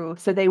crew.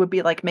 So they would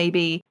be like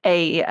maybe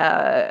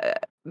a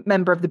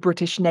member of the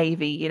British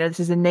Navy. This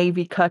is a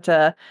Navy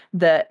cutter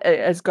that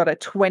has got a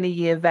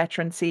 20-year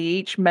veterancy.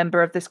 Each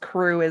member of this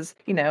crew has,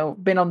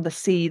 been on the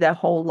sea their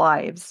whole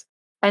lives.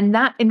 And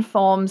that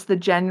informs the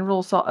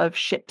general sort of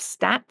ship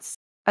stats,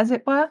 as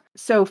it were.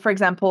 So, for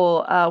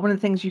example, one of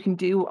the things you can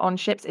do on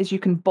ships is you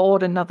can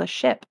board another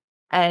ship.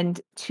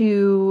 And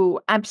to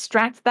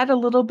abstract that a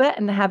little bit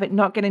and have it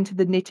not get into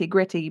the nitty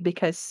gritty,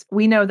 because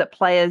we know that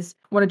players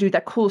want to do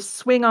that cool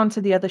swing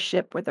onto the other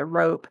ship with a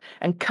rope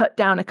and cut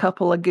down a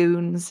couple of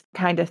goons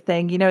kind of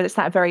thing. It's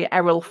that very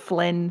Errol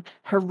Flynn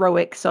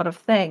heroic sort of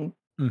thing.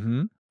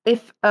 Mhm.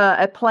 If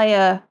a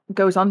player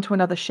goes onto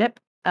another ship,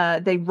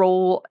 they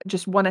roll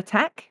just one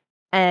attack.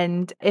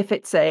 And if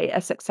it's a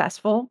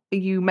successful,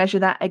 you measure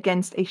that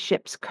against a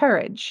ship's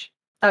courage.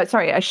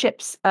 Sorry, a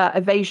ship's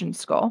evasion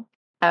score.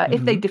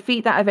 If they Mhm.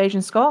 defeat that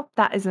evasion score,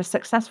 that is a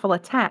successful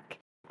attack.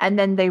 And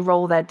then they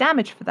roll their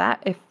damage for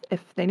that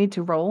if they need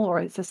to roll, or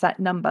it's a set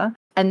number.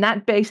 And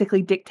that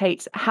basically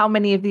dictates how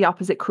many of the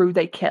opposite crew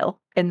they kill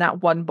in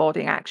that one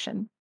boarding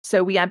action.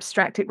 So we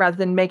abstract it rather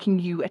than making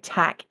you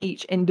attack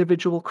each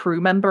individual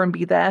crew member and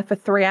be there for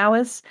 3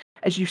 hours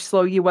as you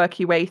slowly work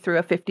your way through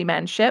a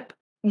 50-man ship.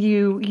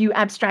 You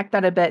abstract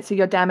that a bit, so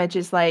your damage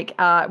is like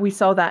we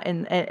saw that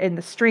in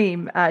the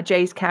stream.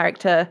 Jay's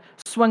character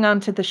swung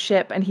onto the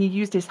ship and he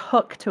used his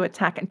hook to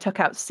attack and took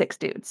out 6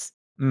 dudes.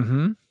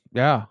 Mhm.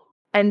 Yeah.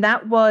 And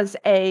that was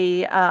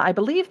I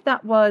believe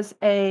that was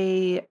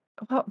a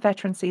what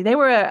veterancy? They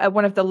were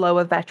one of the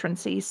lower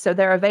veterancies, so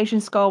their evasion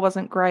score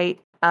wasn't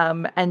great,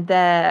 and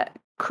their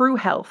crew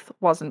health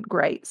wasn't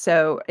great.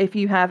 So if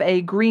you have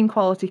a green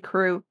quality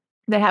crew,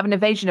 they have an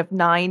evasion of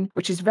 9,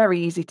 which is very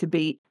easy to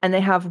beat, and they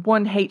have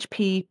 1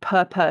 HP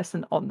per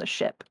person on the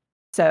ship.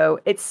 So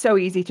it's so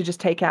easy to just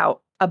take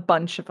out a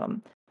bunch of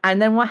them. And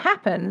then what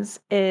happens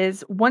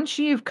is once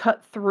you've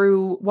cut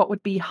through what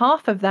would be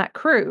half of that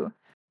crew,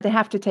 they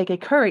have to take a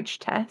courage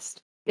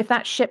test. If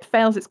that ship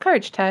fails its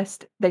courage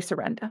test, they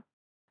surrender.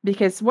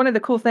 Because one of the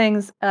cool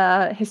things,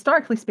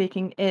 historically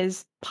speaking,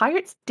 is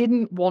pirates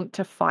didn't want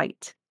to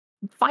fight.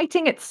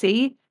 Fighting at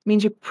sea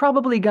means you're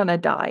probably gonna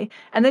die.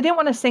 And they didn't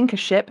want to sink a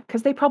ship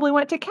because they probably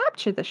wanted to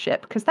capture the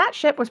ship, because that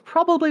ship was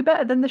probably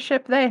better than the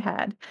ship they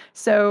had.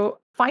 So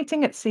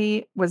fighting at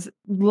sea was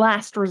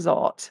last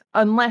resort,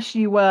 unless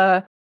you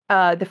were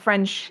the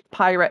French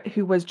pirate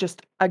who was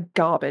just a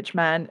garbage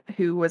man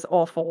who was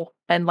awful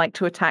and liked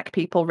to attack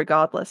people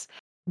regardless.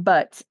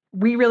 But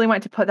we really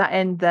wanted to put that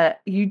in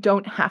that you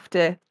don't have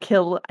to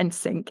kill and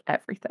sink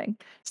everything.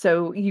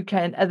 So you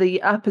can,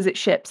 the opposite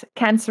ships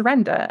can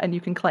surrender and you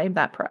can claim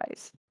that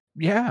prize.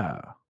 Yeah.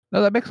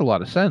 No, that makes a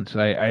lot of sense.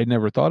 I had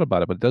never thought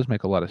about it, but it does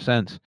make a lot of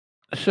sense.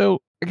 So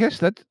I guess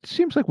that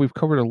seems like we've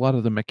covered a lot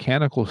of the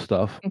mechanical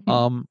stuff.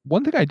 Mhm.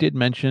 One thing I did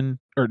mention,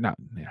 or not,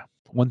 yeah,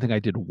 one thing I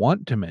did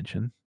want to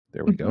mention.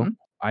 There we go. Mhm.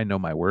 I know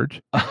my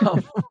words.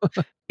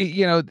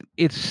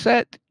 It's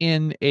set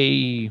in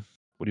a,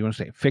 what do you want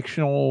to say,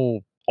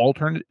 fictional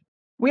alternate?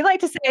 We like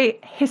to say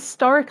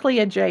historically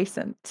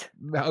adjacent.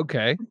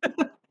 Okay,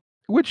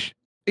 which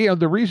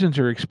the reasons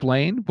are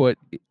explained, but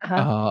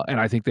Uh-huh. and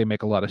I think they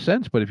make a lot of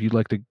sense. But if you'd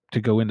like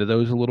to go into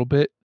those a little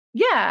bit.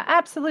 Yeah,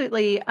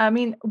 absolutely. I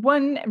mean,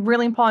 one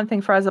really important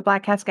thing for us at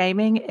Black Cats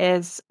Gaming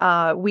is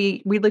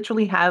we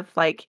literally have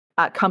like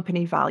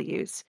company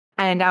values.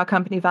 And our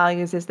company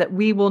values is that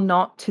we will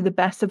not, to the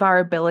best of our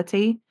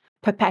ability,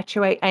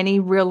 perpetuate any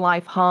real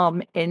life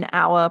harm in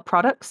our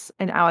products,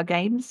 in our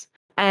games.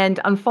 And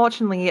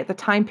unfortunately, at the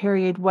time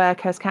period where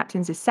Curse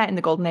Captains is set in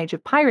the golden age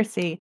of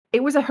piracy,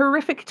 it was a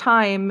horrific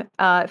time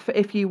for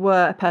if you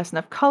were a person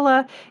of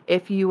color,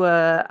 if you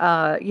were,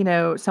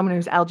 someone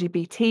who's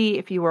LGBT,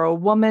 if you were a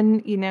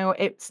woman,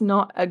 it's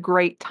not a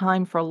great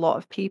time for a lot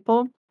of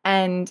people.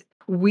 And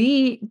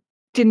we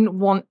didn't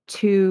want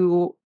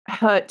to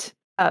hurt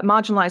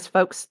marginalized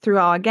folks through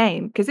our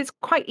game because it's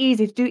quite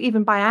easy to do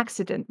even by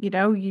accident.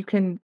 You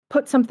can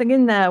put something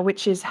in there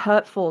which is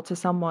hurtful to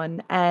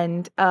someone.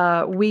 And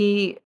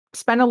we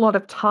spent a lot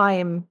of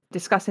time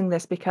discussing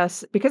this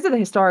because of the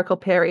historical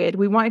period.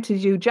 We wanted to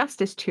do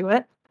justice to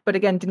it, but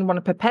again, didn't want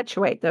to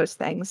perpetuate those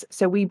things.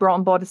 So we brought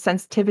on board a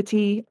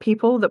sensitivity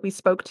people that we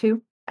spoke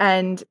to.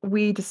 And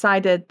we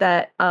decided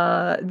that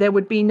there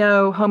would be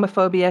no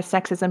homophobia,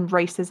 sexism,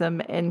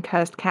 racism in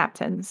Cursed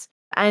Captains.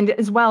 And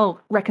as well,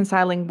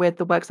 reconciling with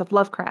the works of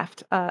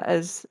Lovecraft,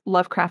 as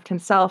Lovecraft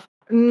himself,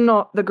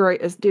 not the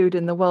greatest dude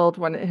in the world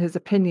when his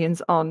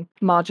opinions on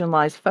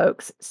marginalized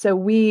folks. So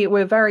we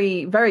were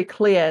very, very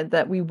clear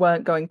that we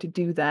weren't going to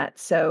do that.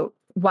 So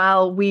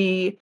while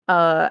we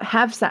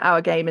have set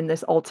our game in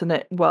this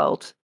alternate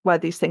world where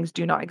these things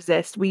do not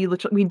exist, we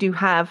do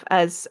have,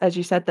 as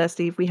you said there,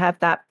 Steve, we have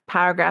that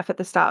paragraph at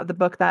the start of the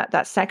book,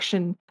 that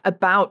section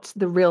about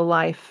the real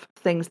life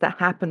things that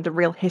happened, the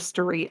real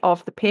history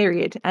of the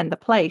period and the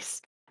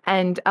place.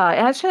 And it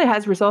actually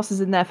has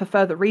resources in there for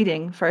further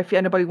reading, for if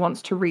anybody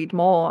wants to read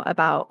more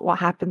about what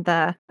happened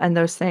there and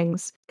those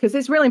things. Because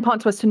it's really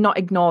important to us to not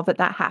ignore that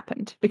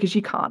happened, because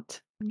you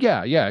can't.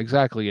 Yeah,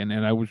 exactly. And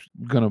I was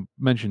going to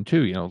mention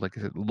too, like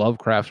I said,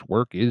 Lovecraft's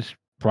work is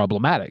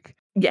problematic.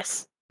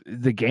 Yes.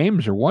 The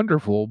games are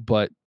wonderful,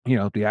 but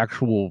the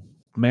actual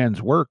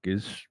man's work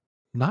is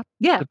not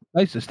the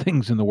nicest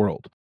things in the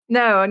world.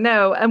 No.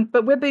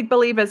 But we're big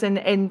believers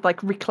in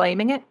like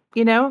reclaiming it,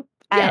 Yeah.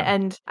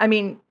 And I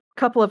mean, a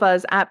couple of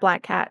us at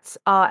Black Cats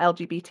are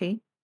LGBT,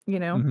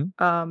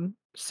 Mm-hmm.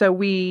 So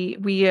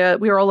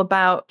we're all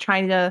about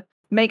trying to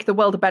make the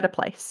world a better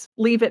place,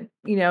 leave it,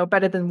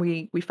 better than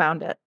we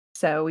found it.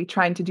 So we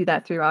trying to do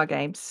that through our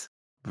games.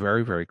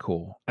 Very, very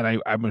cool.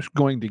 And I was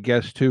going to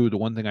guess too, the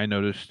one thing I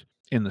noticed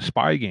in the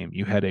spy game,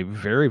 you had a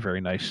very,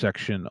 very nice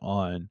section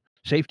on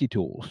safety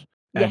tools.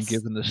 And Yes.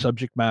 given the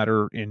subject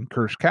matter in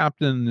Cursed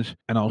Captains,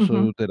 and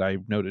also that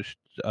I've noticed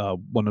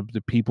one of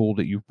the people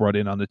that you've brought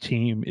in on the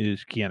team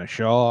is Kiana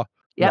Shaw,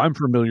 who Yep. I'm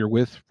familiar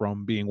with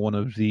from being one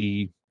of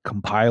the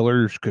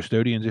compilers,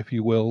 custodians, if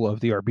you will,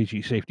 of the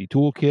RPG Safety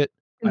Toolkit.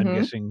 I'm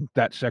guessing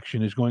that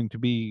section is going to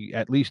be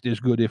at least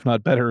as good, if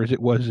not better, as it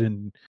was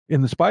in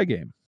the spy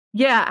game.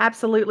 Yeah,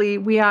 absolutely.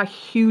 We are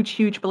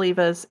huge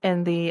believers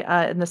in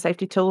the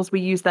safety tools.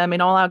 We use them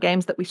in all our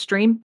games that we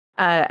stream.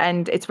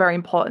 And it's very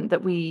important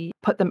that we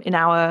put them in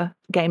our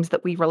games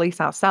that we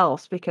release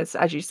ourselves, because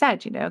as you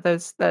said,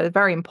 they're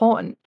very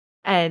important,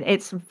 and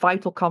it's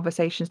vital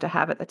conversations to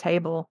have at the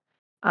table.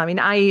 I mean,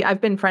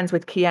 I've been friends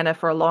with Kiana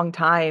for a long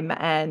time,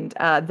 and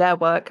their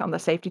work on the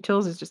safety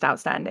tools is just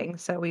outstanding.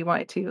 So we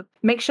wanted to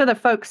make sure that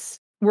folks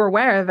were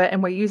aware of it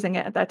and were using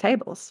it at their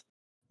tables.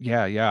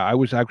 Yeah, I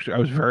was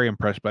very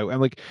impressed by, and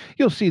like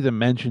you'll see them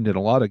mentioned in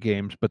a lot of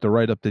games, but the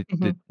write-up that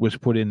was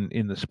put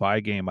in the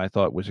spy game I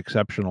thought was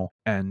exceptional.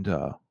 And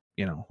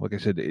like I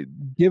said,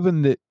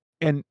 given that,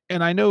 and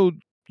I know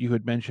you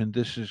had mentioned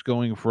this is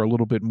going for a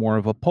little bit more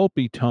of a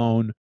pulpy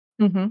tone,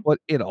 but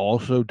it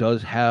also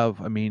does have,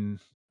 I mean,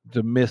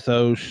 the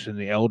mythos and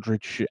the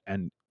eldritch,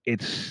 and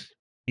it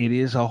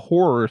is a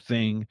horror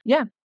thing.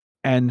 Yeah.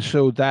 And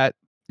so that,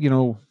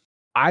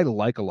 I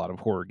like a lot of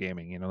horror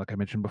gaming. Like I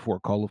mentioned before,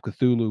 Call of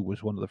Cthulhu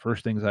was one of the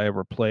first things I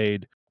ever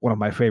played. One of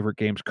my favorite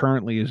games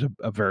currently is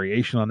a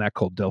variation on that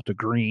called Delta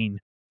Green.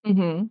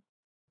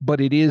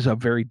 But it is a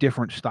very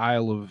different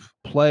style of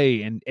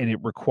play, and it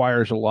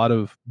requires a lot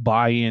of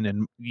buy-in,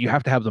 and you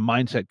have to have the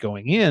mindset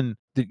going in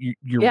that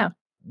you're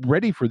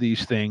ready for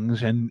these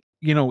things. And,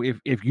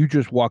 if you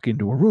just walk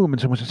into a room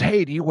and someone says,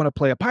 "Hey, do you want to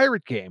play a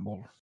pirate game?"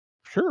 Well,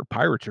 sure,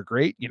 pirates are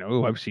great.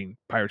 I've seen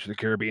Pirates of the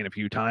Caribbean a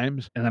few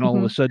times, and then all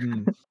of a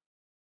sudden,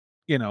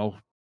 deep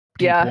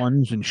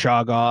ones and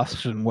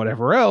Shoggoths and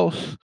whatever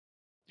else.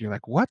 you're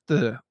like, "What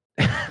the?"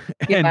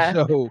 And Yeah.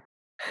 so,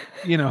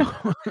 you know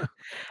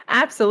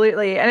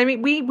Absolutely. And I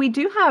mean, we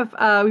do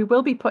have we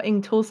will be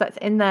putting tool sets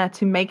in there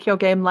to make your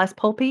game less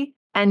pulpy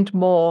and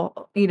more,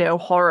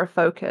 horror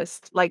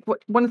focused. Like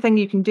one thing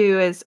you can do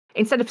is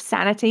instead of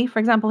sanity, for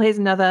example, here's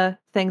another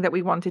thing that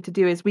we wanted to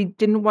do is we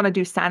didn't want to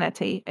do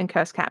sanity in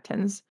Curse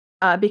Captains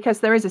because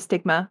there is a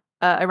stigma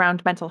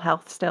around mental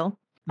health still.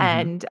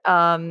 Mhm.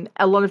 And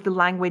a lot of the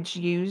language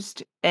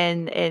used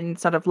in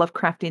sort of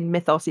Lovecraftian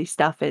mythosy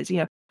stuff is,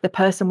 the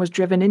person was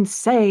driven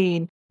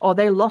insane or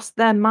they lost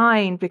their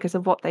mind because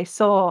of what they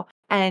saw.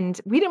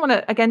 And we didn't want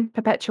to, again,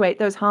 perpetuate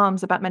those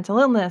harms about mental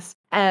illness.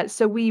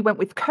 So we went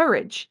with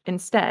courage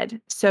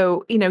instead.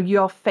 So,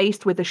 you're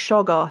faced with a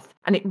Shoggoth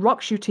and it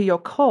rocks you to your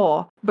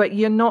core, but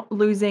you're not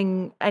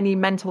losing any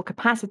mental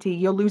capacity.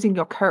 You're losing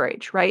your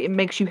courage, right? It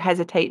makes you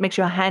hesitate, makes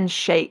your hands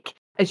shake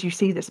as you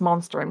see this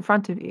monster in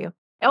front of you.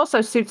 It also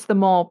suits the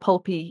more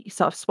pulpy,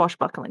 sort of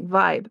swashbuckling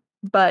vibe,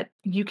 but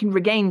you can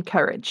regain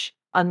courage.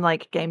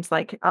 Unlike games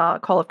like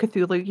Call of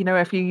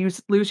Cthulhu, if you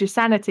lose your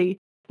sanity,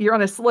 you're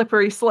on a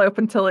slippery slope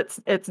until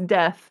it's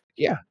death.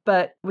 Yeah.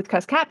 But with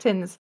Cursed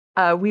Captains,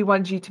 we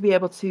wanted you to be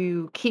able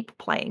to keep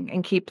playing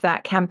and keep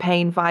that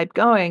campaign vibe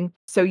going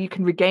so you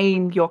can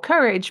regain your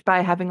courage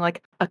by having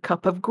like a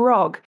cup of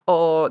grog,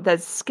 or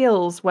there's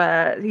skills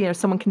where,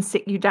 someone can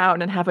sit you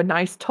down and have a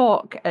nice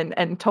talk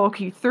and talk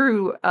you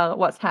through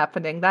what's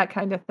happening, that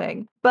kind of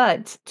thing.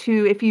 But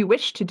if you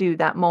wish to do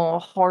that more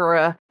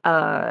horror,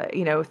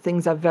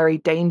 things are very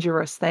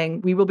dangerous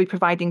thing, we will be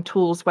providing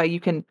tools where you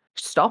can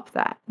stop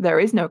that. There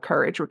is no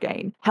courage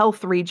regain.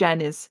 Health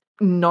regen is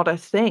not a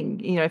thing.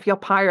 If your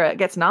pirate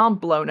gets an arm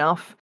blown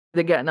off,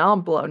 they get an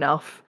arm blown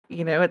off.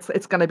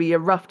 It's going to be a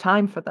rough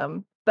time for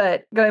them.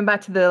 But going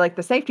back to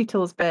the safety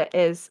tools bit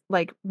is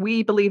like,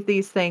 we believe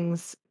these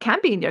things can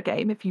be in your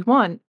game if you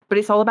want, but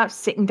it's all about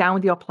sitting down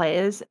with your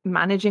players,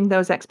 managing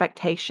those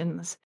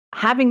expectations,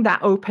 having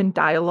that open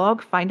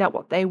dialogue, find out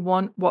what they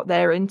want, what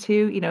they're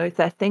into. If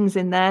there are things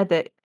in there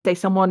that say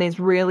someone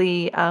is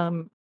really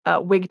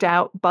wigged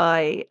out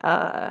by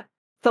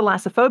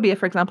thalassophobia,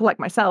 for example, like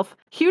myself,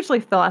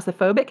 hugely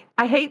thalassophobic.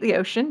 I hate the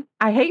ocean.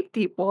 I hate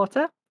deep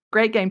water.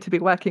 Great game to be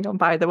working on,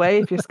 by the way,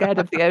 if you're scared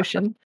of the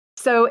ocean.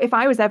 So if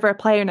I was ever a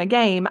player in a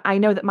game, I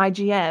know that my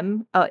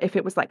GM, if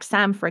it was like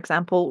Sam, for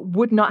example,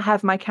 would not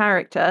have my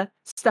character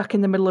stuck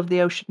in the middle of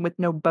the ocean with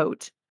no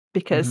boat,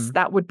 because Mhm.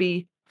 that would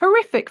be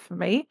horrific for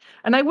me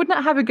and I would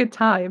not have a good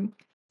time.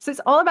 So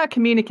it's all about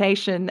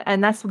communication.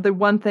 And that's the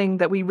one thing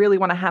that we really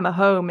want to hammer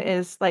home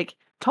is like,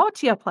 talk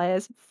to your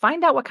players,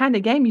 find out what kind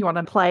of game you want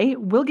to play.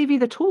 We'll give you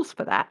the tools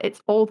for that.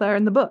 It's all there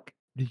in the book.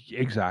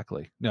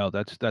 Exactly. No,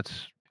 that's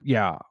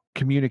yeah,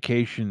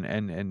 communication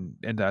and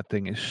that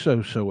thing is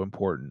so, so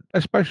important,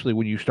 especially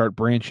when you start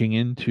branching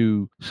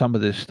into some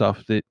of this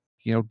stuff that,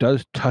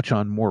 does touch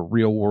on more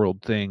real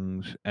world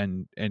things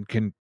and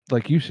can,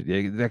 like you said,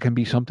 that can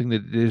be something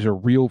that is a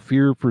real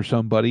fear for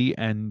somebody,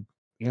 and,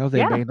 they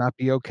Yeah. may not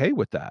be okay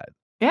with that.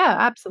 Yeah,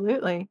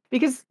 absolutely.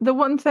 Because the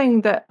one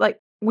thing that, like,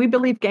 we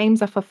believe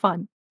games are for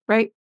fun,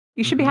 right?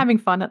 You should be Mhm. having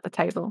fun at the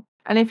table.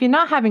 And if you're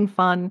not having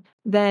fun,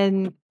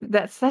 then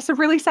that's a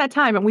really sad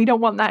time and we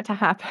don't want that to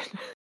happen.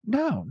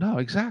 No, no,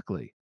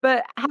 exactly.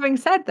 But having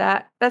said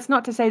that, that's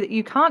not to say that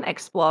you can't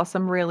explore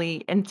some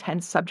really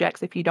intense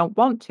subjects if you don't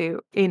want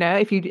to.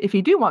 If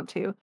you do want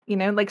to,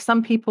 like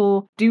some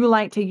people do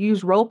like to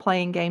use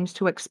role-playing games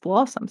to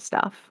explore some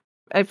stuff.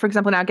 For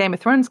example, in our Game of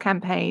Thrones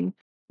campaign,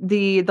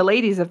 the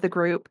ladies of the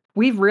group,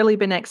 we've really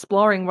been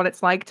exploring what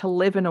it's like to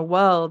live in a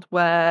world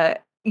where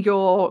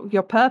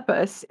your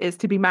purpose is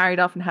to be married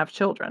off and have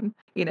children.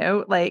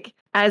 Like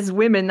as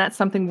women, that's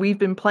something we've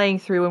been playing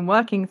through and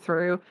working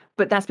through,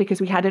 but that's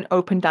because we had an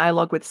open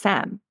dialogue with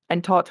Sam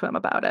and talked to him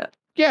about it.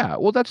 Yeah,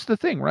 well, that's the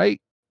thing,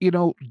 right?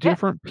 Yeah.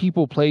 Different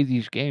people play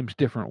these games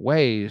different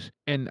ways,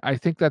 and I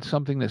think that's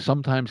something that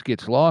sometimes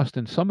gets lost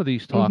in some of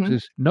these talks Hmm.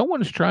 is no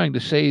one's trying to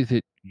say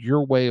that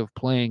your way of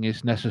playing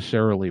is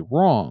necessarily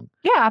wrong,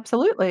 Yeah,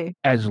 absolutely.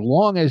 as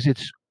long as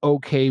it's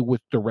okay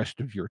with the rest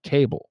of your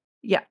table.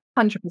 Yeah,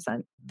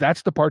 100%.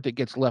 That's the part that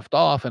gets left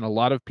off, and a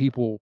lot of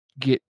people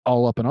get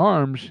all up in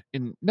arms.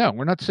 And no,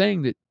 we're not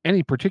saying that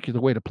any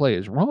particular way to play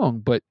is wrong,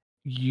 but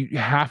you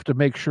have to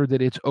make sure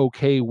that it's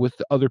okay with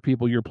the other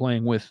people you're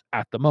playing with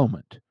at the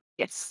moment.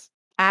 Yes,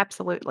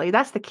 absolutely.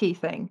 That's the key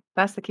thing.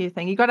 That's the key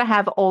thing. You got to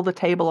have all the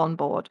table on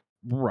board.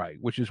 Right,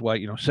 which is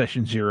why,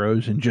 session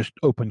zeros and just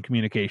open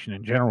communication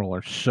in general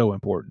are so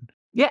important.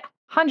 Yeah,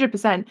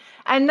 100%.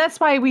 And that's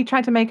why we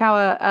try to make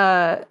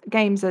our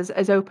games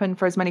as open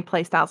for as many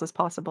play styles as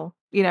possible.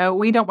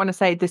 We don't want to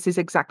say this is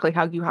exactly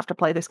how you have to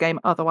play this game.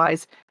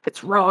 Otherwise, if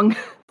it's wrong,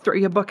 throw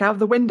your book out of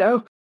the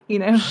window.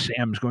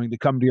 Sam's going to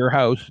come to your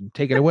house and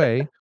take it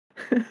away.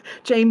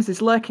 James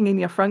is lurking in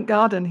your front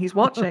garden. He's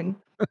watching.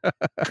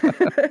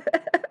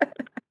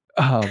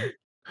 Um,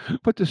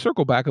 but to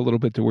circle back a little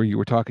bit to where you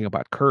were talking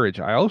about courage,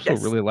 I also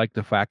Yes. really like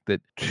the fact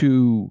that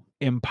to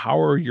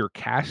empower your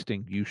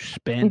casting, you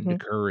spend Mhm.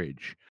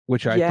 courage,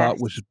 which I thought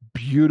was Yes. a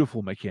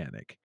beautiful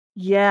mechanic.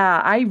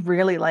 Yeah, I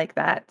really like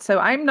that. So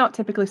I'm not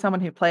typically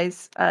someone who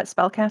plays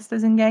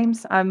spellcasters in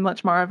games. I'm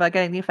much more of a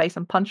get in your face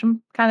and punch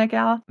 'em kind of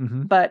gal.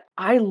 Hmm. But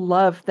I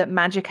love that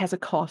magic has a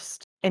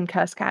cost in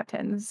Curse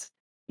Captains.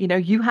 You know,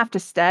 you have to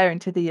stare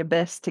into the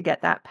abyss to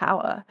get that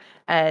power.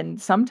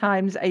 And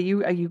sometimes are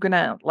you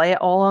gonna lay it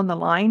all on the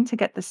line to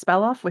get the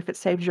spell off if it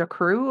saves your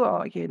crew?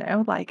 Or,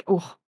 like,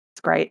 oh,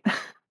 it's great.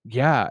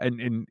 Yeah,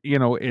 and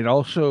it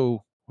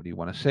also, what do you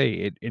want to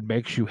say? It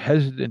makes you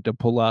hesitant to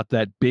pull out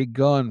that big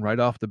gun right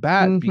off the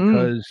bat Hmm.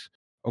 because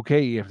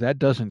okay, if that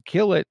doesn't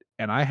kill it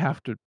and I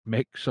have to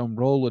make some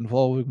roll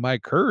involving my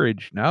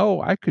courage,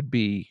 now I could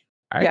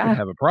Yeah.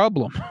 have a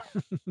problem.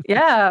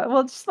 Yeah,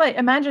 well, just like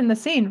imagine the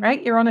scene,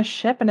 right? You're on a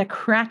ship and a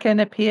kraken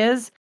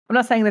appears. I'm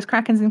not saying there's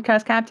krakens in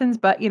Cursed Captains,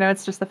 but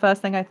it's just the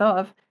first thing I thought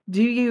of.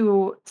 Do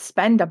you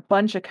spend a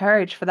bunch of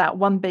courage for that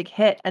one big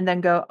hit and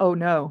then go, "Oh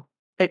no,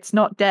 it's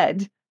not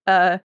dead"?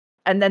 Uh,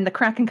 and then the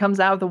kraken comes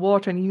out of the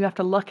water and you have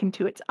to look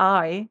into its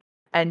eye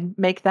and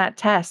make that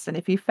test. And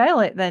if you fail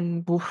it,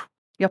 then oof,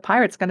 your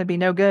pirate's going to be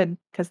no good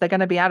because they're going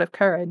to be out of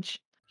courage.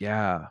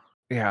 Yeah.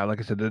 Yeah, like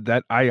I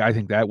said, I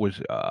think that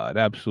was, an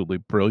absolutely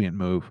brilliant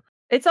move.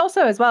 It's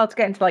also, as well, to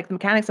get into like the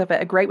mechanics of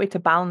it, a great way to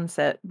balance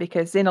it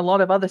because in a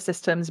lot of other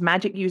systems,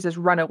 magic users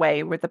run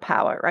away with the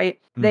power, right?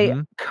 They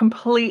Mhm.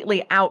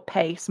 completely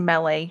outpace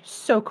melee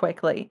so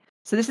quickly.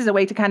 So this is a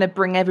way to kind of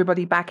bring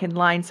everybody back in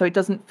line so it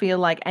doesn't feel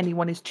like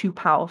anyone is too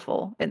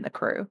powerful in the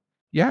crew.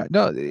 Yeah,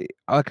 no,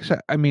 like I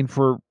said, I mean,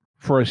 for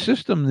a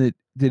system that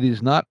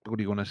is not, what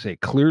do you wanna say,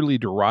 clearly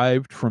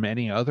derived from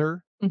any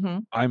other, Hmm.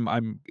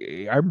 I'm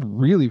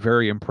really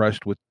very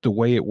impressed with the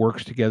way it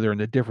works together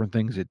and the different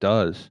things it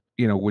does,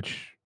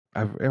 which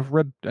I've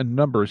read a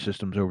number of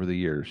systems over the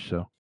years,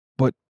 so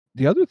but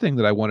the other thing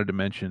that I wanted to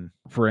mention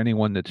for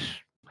anyone that's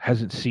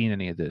hasn't seen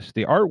any of this,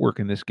 the artwork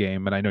in this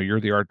game, and I know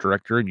you're the art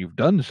director and you've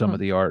done some of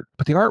the art,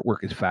 but the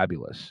artwork is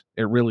fabulous.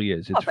 It really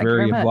is. Oh, It's thank you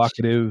very very much.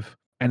 evocative,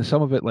 and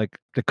some of it, like,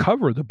 the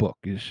cover of the book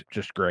is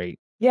just great.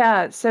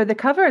 Yeah, so the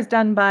cover is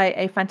done by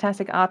a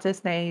fantastic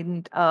artist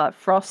named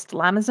Frost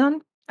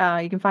Lamazon.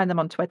 You can find them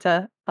on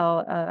Twitter,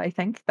 I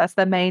think that's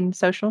their main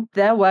social.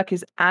 Their work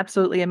is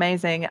absolutely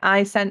amazing.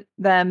 I sent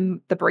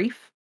them the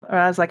brief.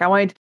 I was like, I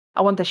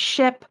want the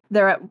ship.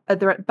 They're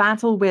at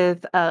battle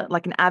with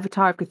like an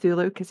avatar of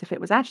Cthulhu. Because if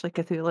it was actually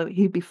Cthulhu,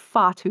 he'd be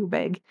far too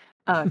big.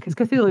 Because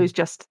Cthulhu is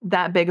just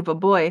that big of a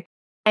boy.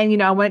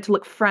 And, I want it to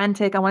look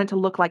frantic. I want it to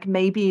look like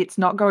maybe it's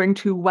not going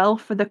too well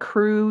for the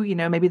crew.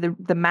 Maybe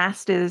the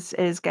mast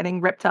is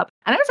getting ripped up.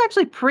 And I was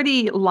actually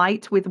pretty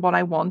light with what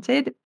I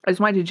wanted. I just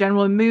wanted a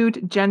general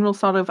mood, general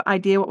sort of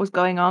idea what was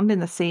going on in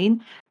the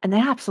scene. And they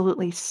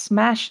absolutely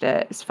smashed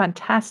it. It's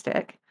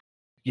fantastic.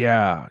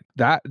 Yeah,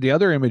 that the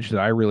other image that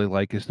I really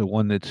like is the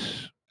one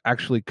that's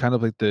actually kind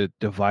of like the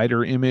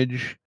divider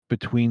image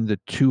between the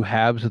 2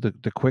 halves of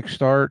the quick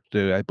start,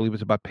 I believe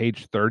it's about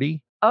page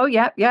 30, Oh,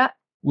 yeah, yeah.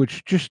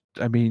 which just,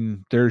 I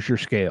mean, there's your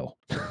scale.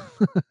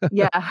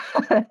 Yeah.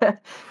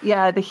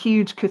 Yeah, the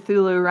huge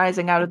Cthulhu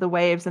rising out of the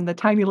waves and the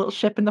tiny little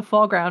ship in the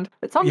foreground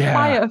that's on Yeah.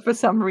 fire for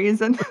some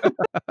reason.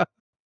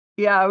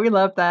 Yeah, we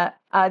love that.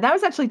 That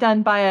was actually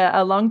done by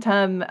a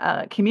long-term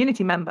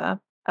community member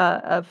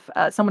of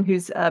someone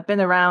who's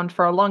been around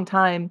for a long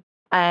time.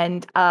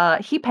 And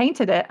he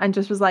painted it and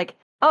just was like,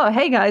 "Oh,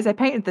 hey guys, I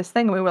painted this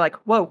thing." And we were like,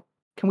 "Whoa,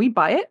 can we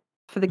buy it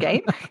for the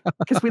game?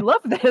 Because we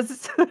love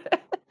this."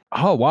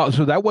 Oh, wow,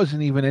 so that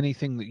wasn't even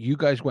anything that you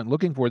guys went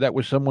looking for, that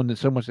was someone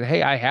said,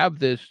 "Hey, I have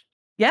this."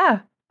 Yeah.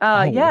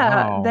 Oh,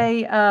 Yeah, wow.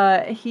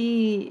 they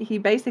he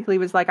basically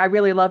was like, "I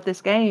really love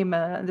this game.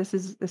 This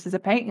is a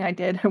painting I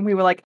did." And we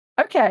were like,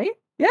 "Okay.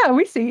 Yeah,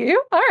 we see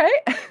you. All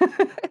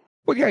right."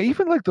 Well, yeah,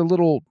 even like the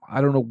little,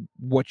 I don't know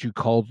what you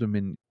called them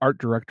in art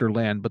director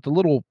land, but the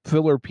little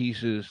filler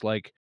pieces,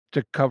 like,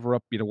 to cover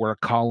up, where a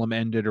column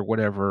ended or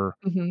whatever,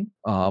 Mhm.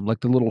 like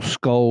the little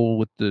skull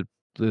with the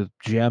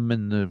gem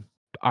and the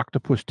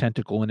octopus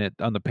tentacle in it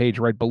on the page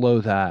right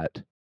below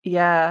that.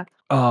 Yeah.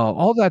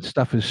 All that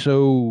stuff is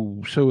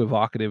so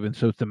evocative and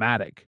so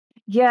thematic.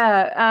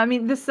 Yeah, I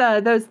mean,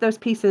 those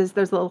pieces,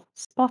 those little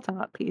spot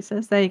art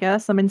pieces. There you go.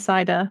 Some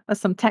insider,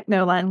 some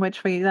techno language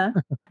for you there.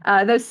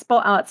 Those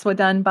spot arts were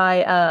done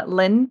by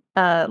Lynn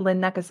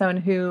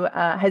Nakasone, who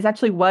has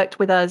actually worked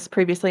with us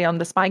previously on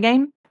the Spy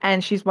Game,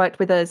 and she's worked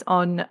with us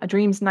on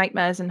Dreams,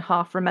 Nightmares, and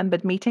Half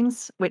Remembered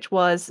Meetings, which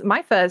was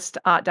my first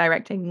art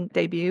directing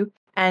debut.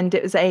 And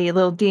it was a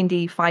little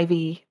D&D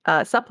 5e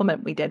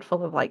supplement we did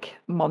full of like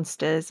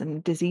monsters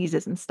and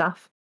diseases and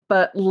stuff.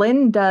 But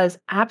Lynn does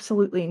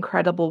absolutely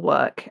incredible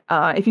work.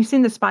 If you've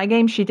seen the Spy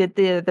Game, she did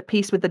the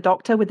piece with the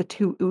Doctor with the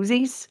two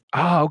Uzis,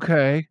 Ah,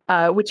 okay.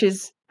 which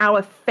is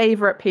our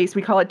favorite piece.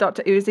 We call it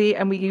Dr. Uzi,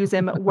 and we use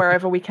him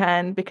wherever we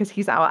can because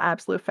he's our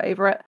absolute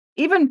favorite.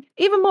 Even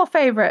more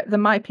favorite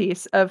than my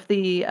piece of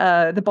the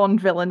Bond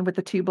villain with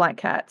the two black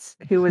cats,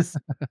 who was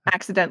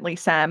accidentally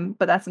Sam,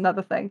 but that's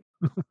another thing.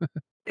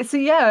 So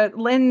yeah,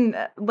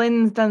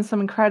 Lynn's done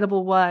some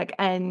incredible work,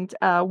 and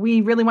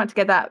we really want to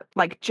get that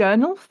like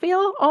journal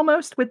feel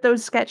almost with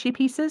those sketchy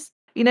pieces.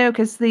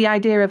 Because the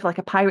idea of like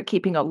a pirate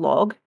keeping a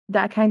log,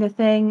 that kind of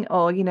thing,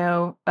 or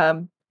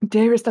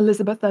dearest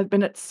Elizabeth, I've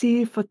been at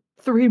sea for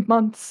 3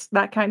 months,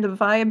 that kind of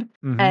vibe.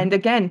 Mm-hmm. And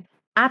again,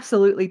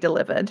 absolutely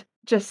delivered.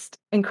 Just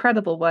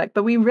incredible work.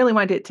 But we really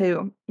wanted it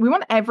to, we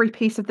want every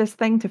piece of this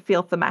thing to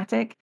feel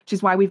thematic, which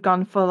is why we've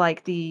gone for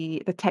like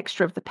the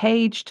texture of the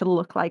page to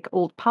look like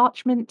old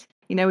parchment.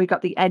 You know, we've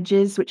got the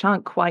edges, which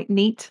aren't quite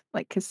neat,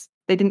 like because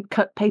they didn't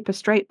cut paper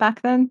straight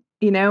back then.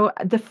 You know,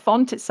 the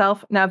font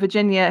itself. Now,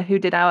 Virginia, who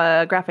did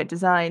our graphic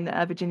design,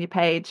 Virginia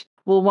Page,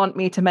 will want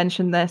me to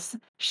mention this.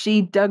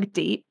 She dug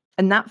deep,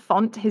 and that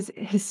font is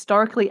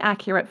historically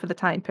accurate for the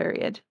time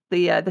period.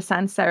 The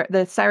sans serif, the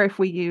serif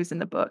we use in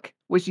the book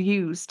was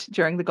used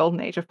during the golden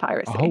age of Oh,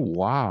 piracy.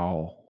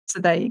 wow. So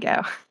there you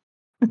go.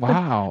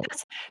 Wow.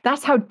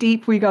 That's how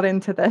deep we got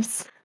into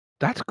this.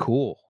 That's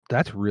cool.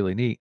 That's really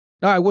neat.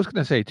 No, I was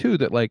gonna say too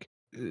that like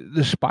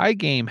the spy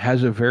game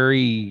has a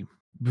very,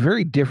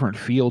 very different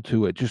feel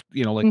to it. Just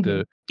like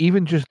Mhm.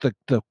 even just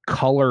the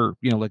color.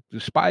 Like the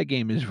spy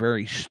game is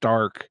very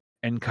stark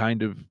and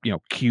kind of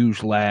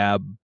Q's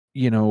Lab.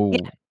 You Yeah, know,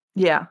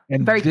 yeah,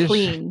 and very this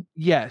clean.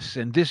 yes,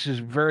 and this is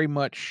very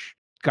much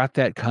got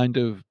that kind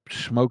of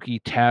smoky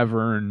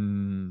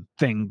tavern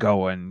thing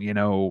going.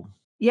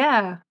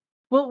 Yeah.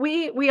 Well,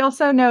 we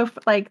also know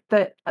like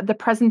the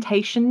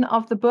presentation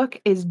of the book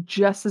is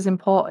just as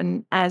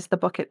important as the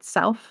book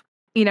itself.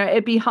 You know,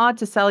 it'd be hard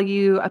to sell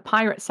you a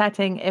pirate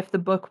setting if the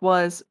book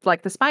was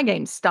like the spy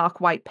game, stark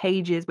white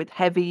pages with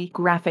heavy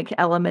graphic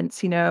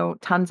elements,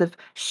 tons of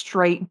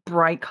straight,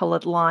 bright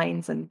colored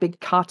lines and big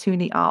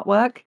cartoony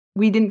artwork.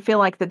 We didn't feel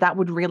like that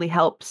would really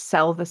help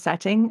sell the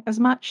setting as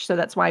much. So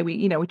that's why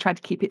we tried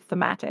to keep it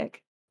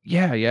thematic.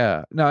 Yeah,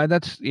 yeah. No, and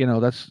that's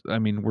I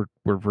mean,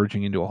 we're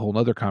verging into a whole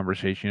nother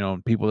conversation,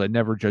 and people that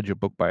never judge a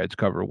book by its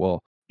cover.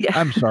 Well, Yeah.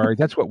 I'm sorry,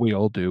 that's what we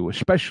all do,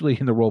 especially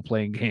in the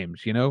role-playing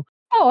games.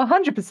 Oh,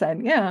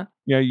 100%. Yeah.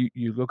 Yeah,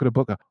 you look at a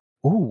book,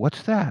 "Ooh,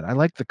 what's that? I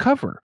like the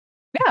cover."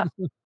 Yeah.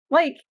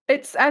 Like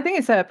I think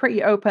it's a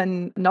pretty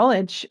open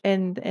knowledge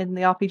in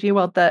the RPG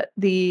world that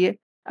the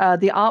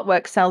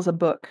artwork sells a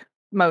book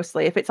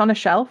mostly. If it's on a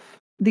shelf,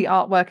 the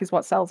artwork is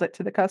what sells it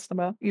to the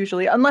customer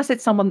usually, unless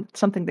it's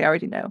something they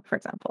already know, for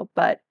example.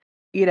 But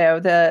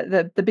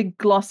the big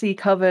glossy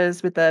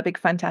covers with the big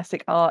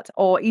fantastic art,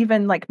 or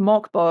even like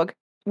Morkborg,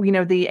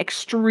 the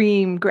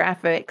extreme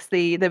graphics,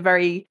 the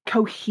very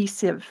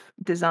cohesive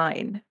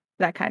design,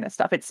 that kind of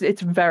stuff.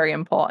 It's very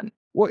important.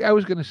 Well, I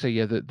was gonna say,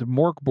 yeah, the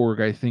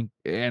Morkborg, I think,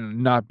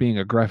 and not being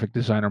a graphic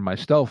designer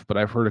myself, but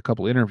I've heard a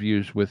couple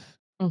interviews with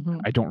Hmm.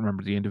 I don't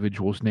remember the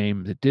individual's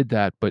name that did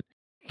that, but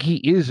he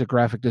is a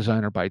graphic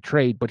designer by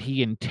trade, but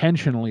he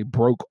intentionally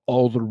broke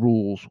all the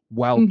rules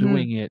while Hmm.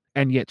 doing it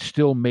and yet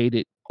still made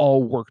it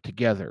all work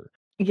together.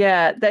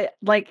 Yeah,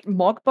 like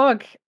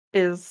Mockbug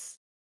is.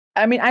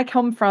 I mean, I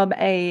come from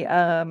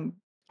an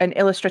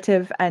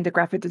illustrative and a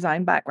graphic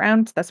design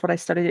background. That's what I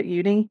studied at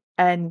uni,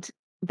 and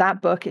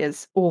that book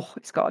is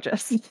it's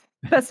gorgeous.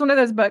 That's one of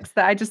those books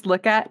that I just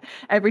look at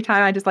every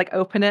time I just like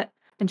open it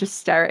and just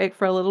stare at it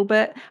for a little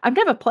bit. I've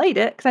never played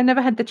it because I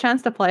never had the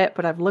chance to play it,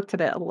 but I've looked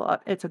at it a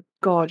lot. It's a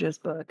gorgeous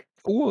book.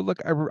 Oh, look,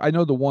 I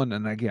know the one,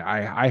 and again,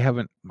 I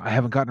haven't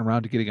gotten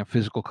around to getting a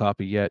physical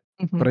copy yet,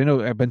 Hmm. but I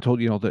know I've been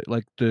told, that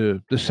like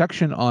the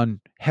section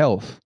on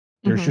health,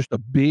 there's Hmm. just a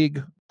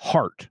big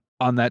heart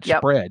on that Yep.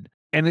 spread,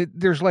 and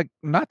there's like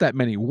not that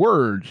many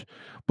words,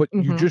 but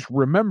you Hmm. just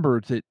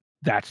remember that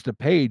that's the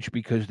page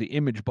because the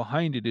image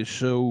behind it is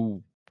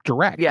so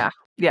direct. Yeah.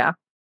 Yeah.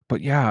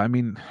 But yeah, I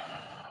mean,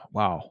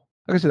 wow.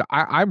 Like I said,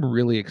 I'm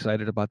really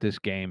excited about this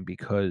game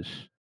because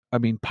I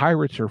mean,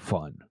 pirates are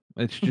fun.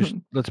 It's just Hmm.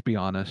 let's be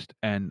honest,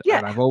 and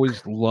Yeah. I've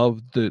always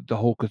loved the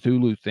whole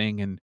Cthulhu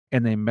thing, and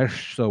they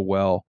mesh so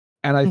well.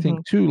 And I Hmm.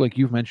 think too, like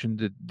you've mentioned,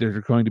 that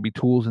there's going to be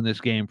tools in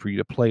this game for you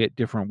to play it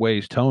different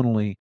ways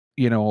tonally.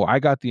 I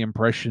got the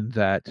impression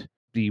that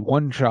the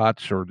one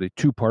shots or the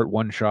two-part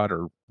one shot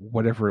or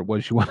whatever it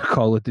was you want to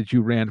call it that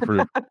you ran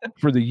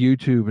for the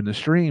YouTube and the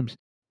streams,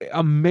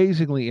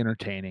 amazingly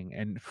entertaining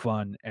and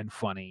fun and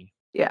funny.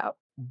 Yeah.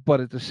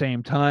 But at the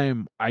same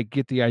time, I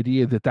get the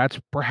idea that that's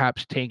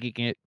perhaps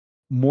taking it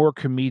more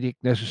comedic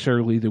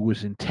necessarily than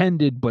was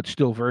intended, but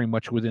still very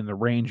much within the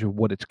range of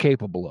what it's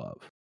capable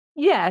of.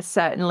 Yeah,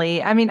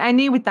 certainly. I mean, I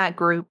knew with that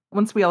group,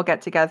 once we all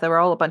get together, we're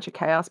all a bunch of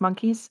chaos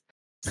monkeys.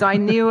 So I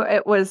knew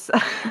it was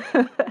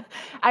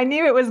I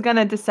knew it was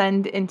gonna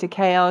descend into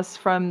chaos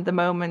from the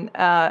moment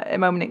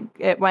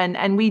it went.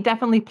 And we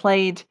definitely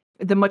played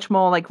the much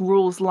more like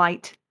rules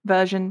light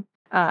version.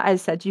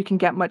 As said, you can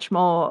get much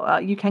more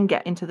you can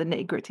get into the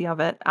nitty-gritty of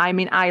it. I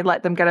mean, I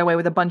let them get away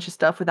with a bunch of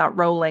stuff without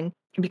rolling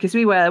because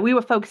we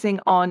were focusing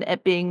on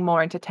it being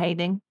more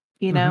entertaining,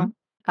 Mhm.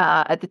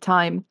 at the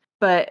time.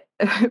 But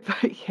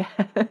but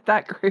yeah,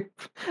 that group.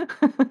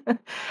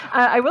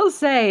 I will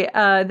say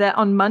that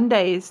on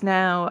Mondays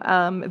now,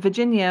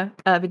 Virginia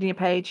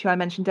Page, who I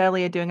mentioned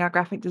earlier, doing our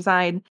graphic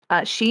design,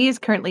 she is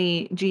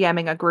currently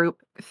GMing a group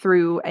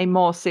through a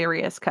more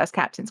serious Curse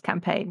Captains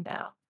campaign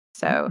now.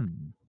 So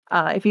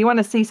Mm. if you want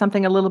to see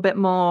something a little bit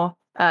more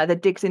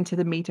that digs into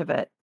the meat of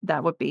it,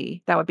 that would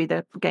be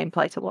the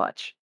gameplay to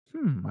watch.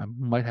 I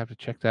might have to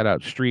check that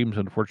out. Streams,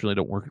 unfortunately,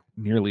 don't work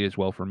nearly as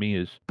well for me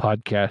as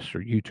podcasts or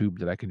YouTube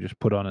that I can just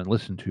put on and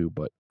listen to,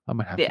 but I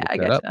might have to Yeah, look I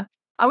that up. getcha.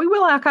 We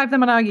will archive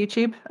them on our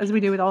YouTube as we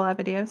do with all our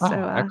videos. So Oh, there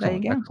you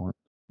excellent, go. excellent.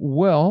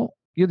 Well,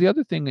 yeah, the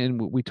other thing, and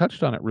we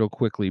touched on it real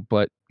quickly,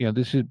 but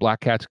this is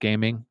Black Cats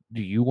Gaming.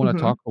 Do you want to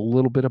Mhm. talk a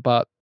little bit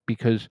about,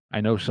 because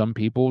I know some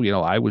people,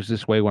 I was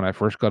this way when I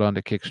first got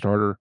onto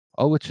Kickstarter.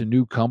 Oh, it's a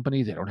new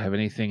company, they don't have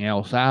anything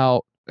else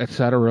out,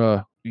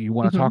 etc. You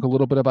want to talk Mhm. a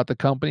little bit about the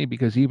company,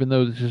 because even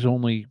though this is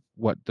only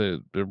what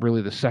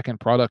really the second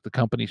product the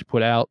company's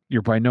put out,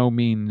 you're by no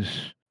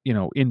means,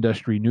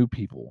 industry new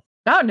people.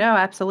 Oh, no,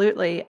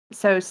 absolutely.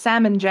 So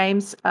Sam and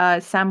James,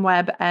 Sam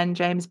Webb and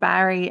James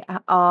Barry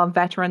are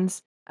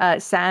veterans.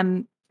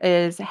 Sam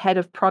is head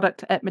of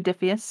product at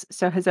Modiphius,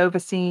 so has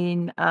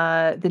overseen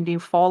the new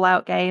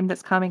Fallout game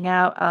that's coming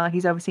out.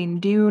 He's overseen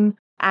Dune,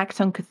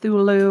 Acton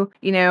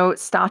Cthulhu,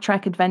 Star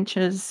Trek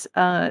Adventures.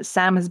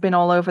 Sam has been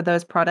all over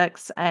those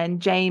products, and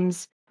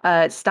James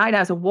started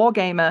out as a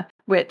wargamer,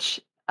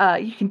 which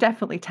you can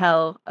definitely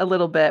tell a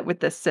little bit with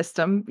this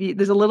system.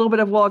 There's a little bit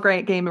of war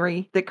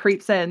gamery that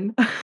creeps in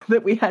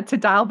that we had to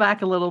dial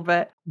back a little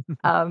bit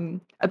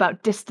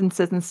about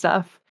distances and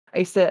stuff. I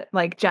used to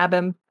jab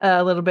him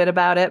a little bit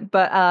about it,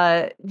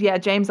 but yeah,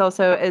 James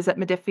also is at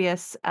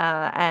Modiphius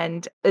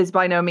and is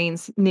by no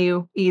means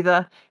new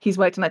either. He's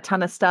worked on a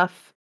ton of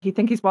stuff. You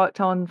think he's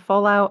worked on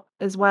Fallout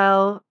as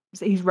well.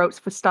 He's wrote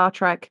for Star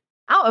Trek.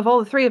 Out of all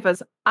the three of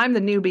us, I'm the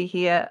newbie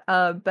here,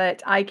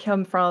 but I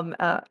come from,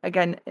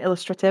 again,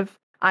 illustrative.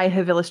 I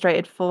have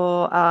illustrated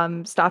for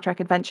Star Trek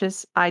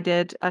Adventures. I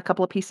did a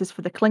couple of pieces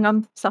for the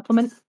Klingon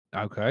supplement.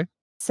 Okay.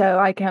 So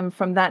I come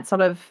from that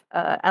sort of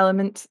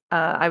element.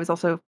 I was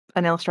also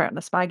an illustrator on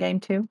the Spy game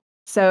too.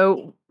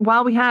 So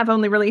while we have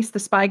only released the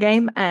Spy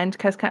game and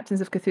Curse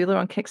Captains of Cthulhu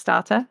on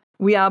Kickstarter,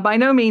 we are by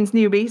no means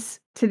newbies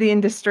to the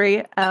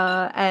industry,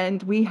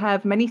 and we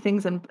have many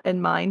things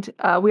in mind.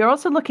 We are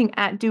also looking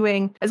at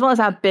doing, as well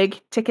as our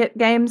big ticket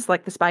games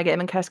like the Spy game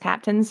and Curse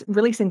Captains,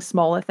 releasing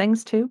smaller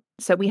things too.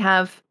 So we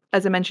have,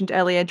 as I mentioned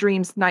earlier,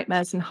 Dreams,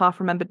 Nightmares, and Half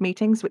Remembered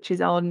Meetings, which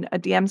is on a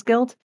DM's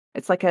Guild.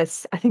 It's like I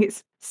think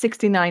it's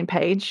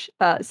 69-page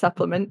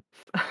supplement,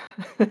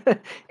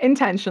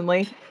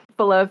 intentionally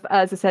full of,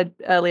 as I said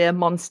earlier,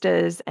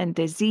 monsters and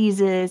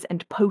diseases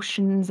and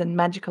potions and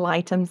magical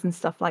items and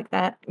stuff like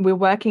that. We're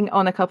working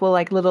on a couple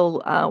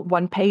little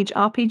one-page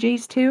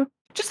RPGs too,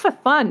 just for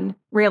fun,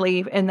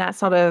 really, in that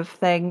sort of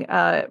thing.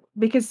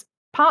 Because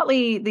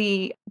partly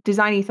the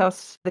design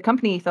ethos, the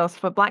company ethos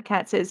for Black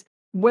Cats is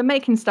we're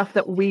making stuff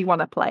that we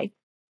want to play.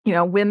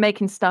 We're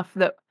making stuff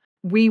that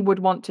we would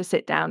want to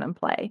sit down and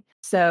play.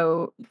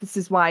 So this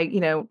is why,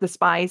 the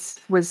Spies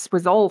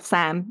was all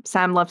Sam.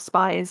 Sam loves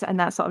Spies and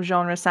that sort of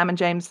genre. Sam and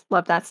James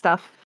love that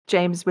stuff.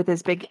 James with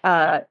his big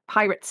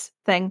pirates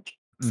thing.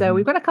 So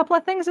we've got a couple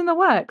of things in the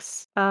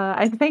works.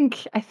 I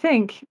think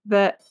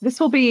that this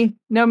will be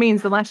no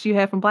means the last you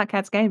hear from Black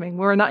Cats Gaming.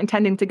 We're not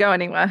intending to go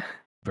anywhere.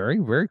 Very,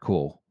 very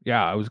cool.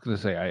 Yeah, I was going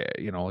to say,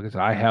 like I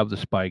said, I have the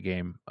Spy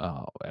game,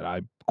 and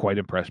I'm quite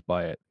impressed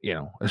by it.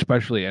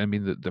 Especially, I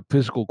mean, the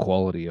physical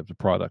quality of the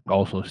product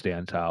also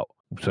stands out.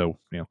 So,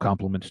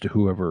 compliments to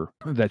whoever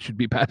that should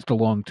be passed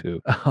along to.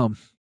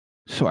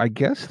 So I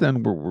guess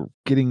then we're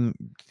getting.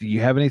 Do you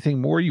have anything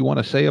more you want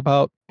to say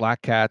about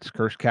Black Cats,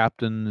 Curse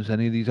Captains,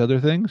 any of these other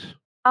things?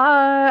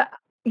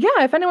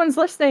 Yeah, if anyone's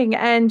listening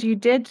and you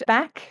did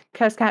back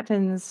Curse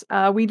Captains,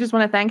 we just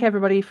want to thank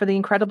everybody for the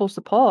incredible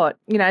support.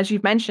 As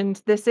you've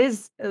mentioned, this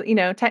is,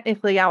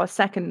 technically our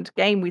second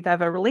game we've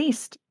ever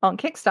released on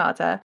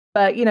Kickstarter.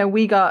 But,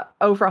 we got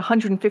over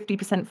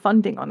 150%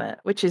 funding on it,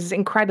 which is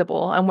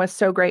incredible. And we're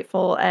so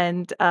grateful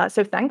and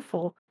so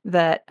thankful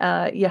that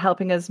you're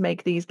helping us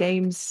make these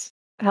games,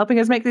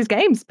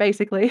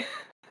 basically.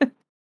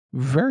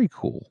 Very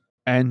cool.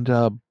 And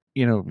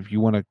if you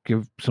want to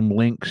give some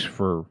links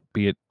for,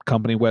 be it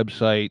company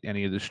website,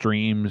 any of the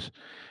streams,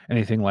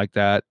 anything like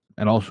that.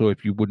 And also,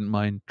 if you wouldn't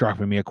mind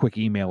dropping me a quick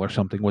email or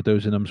something with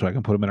those in them so I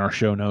can put them in our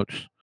show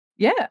notes.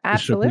 Yeah,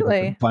 Just so people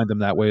absolutely. can find them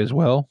that way as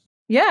well.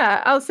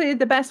 Yeah, I'll say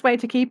the best way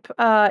to keep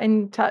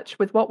in touch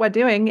with what we're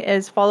doing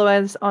is follow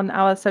us on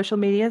our social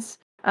medias.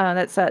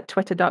 That's at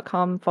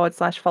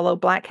twitter.com/follow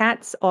Black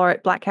Cats or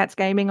at Black Cats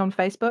Gaming on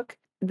Facebook.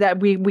 That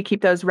we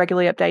keep those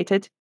regularly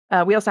updated.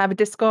 We also have a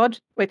Discord,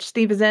 which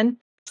Steve is in.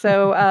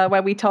 So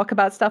where we talk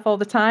about stuff all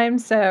the time.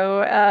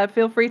 So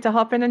feel free to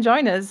hop in and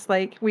join us.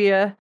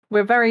 We're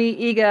very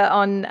eager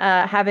on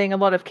having a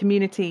lot of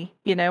community.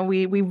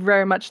 We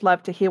very much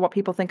love to hear what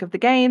people think of the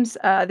games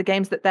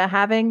that they're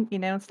having,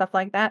 and stuff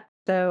like that.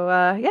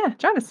 So yeah,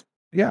 join us.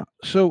 Yeah.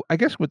 So I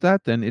guess with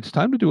that, then it's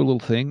time to do a little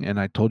thing. And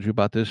I told you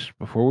about this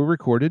before we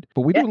recorded,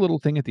 but we do a little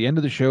thing at the end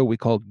of the show we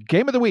call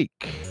Game of the Week.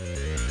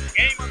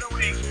 Game of the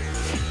Week.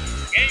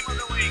 Game of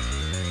the Week.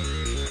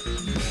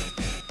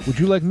 Would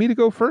you like me to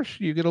go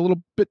first? You get a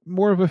little bit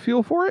more of a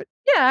feel for it?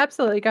 Yeah,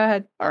 absolutely. Go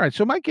ahead. All right.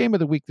 So my Game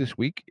of the Week this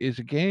week is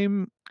a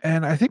game,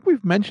 and I think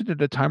we've mentioned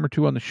it a time or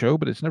two on the show,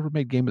 but it's never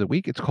made Game of the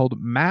Week. It's called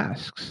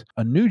Masks,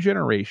 A New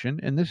Generation.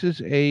 And this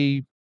is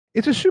a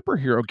It's a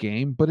superhero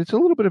game, but it's a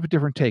little bit of a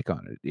different take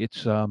on it.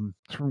 It's from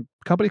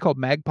a company called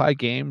Magpie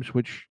Games,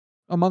 which,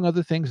 among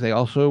other things, they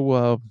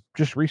also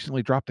just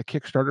recently dropped a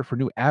Kickstarter for a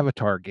new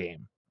Avatar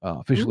game,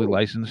 officially Ooh.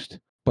 licensed.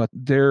 But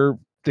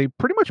they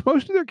pretty much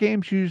most of their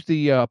games use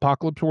the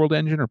Apocalypse World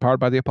engine or powered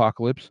by the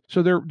Apocalypse,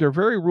 so they're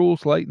very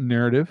rules light and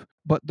narrative.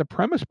 But the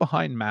premise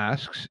behind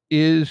Masks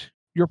is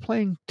you're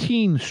playing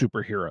teen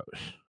superheroes,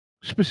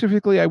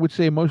 specifically, I would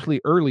say mostly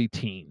early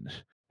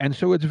teens, and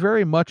so it's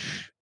very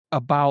much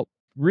about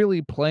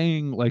really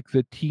playing like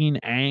the teen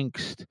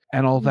angst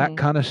and all that Mhm.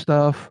 kind of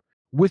stuff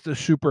with a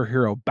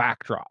superhero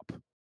backdrop.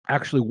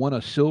 Actually won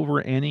a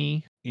silver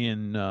Ennie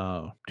in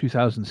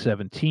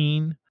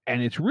 2017,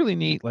 and it's really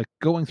neat. Like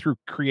going through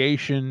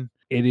creation,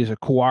 it is a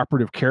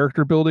cooperative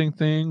character building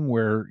thing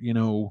where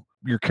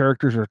your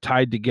characters are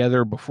tied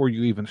together before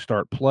you even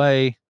start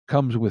play.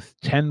 Comes with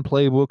 10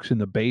 playbooks in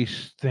the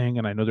base thing,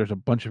 and I know there's a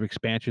bunch of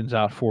expansions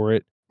out for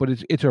it, but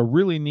it's a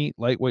really neat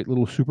lightweight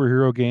little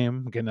superhero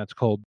game. Again, that's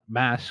called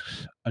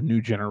Masks: A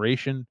New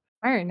Generation.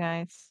 Very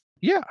nice.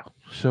 Yeah.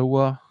 So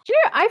Do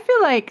you know, I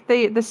feel like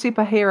the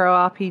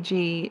superhero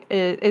RPG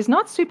is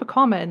not super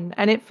common,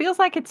 and it feels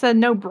like it's a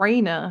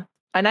no-brainer.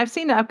 And I've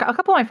seen a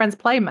couple of my friends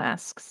play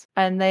Masks,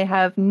 and they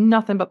have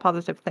nothing but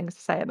positive things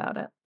to say about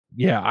it.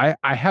 yeah,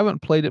 I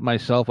haven't played it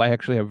myself. I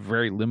actually have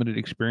very limited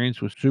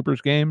experience with Supers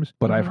games,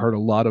 but I've Hmm. heard a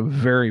lot of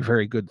very,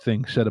 very good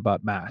things said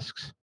about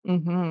Masks.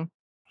 Hmm.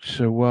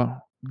 So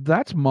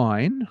that's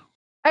mine.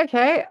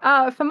 Okay,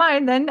 for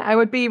mine then, I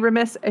would be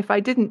remiss if I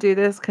didn't do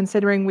this,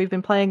 considering we've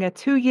been playing a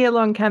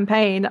 2-year-long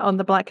campaign on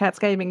the Black Cats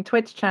Gaming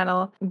Twitch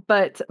channel.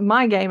 But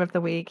my game of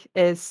the week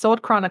is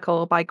Sword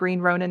Chronicle by Green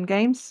Ronin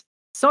Games.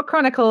 Sword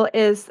Chronicle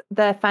is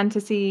their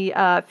fantasy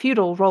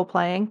feudal role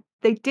playing.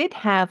 They did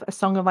have a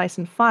Song of Ice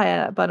and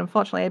Fire, but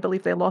unfortunately, I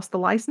believe they lost the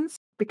license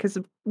because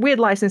of weird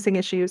licensing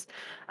issues.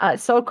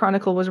 Sword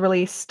Chronicle was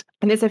released,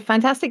 and it's a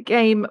fantastic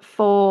game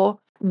for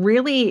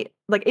really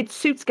like it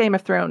suits Game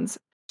of Thrones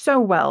so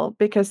well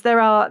because there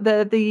are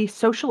the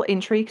social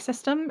intrigue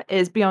system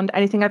is beyond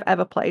anything I've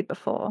ever played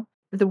before.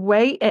 The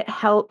way it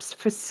helps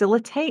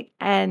facilitate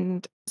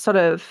and sort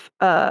of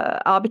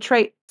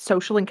arbitrate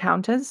social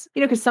encounters,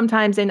 because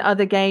sometimes in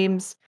other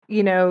games,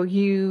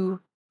 you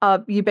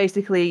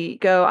basically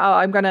go, oh,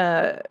 I'm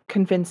gonna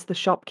convince the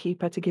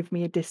shopkeeper to give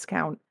me a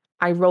discount.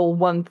 I roll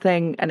one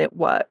thing and it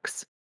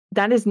works.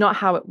 That is not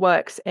how it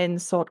works in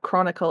Sword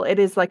Chronicle.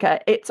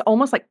 It's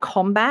almost like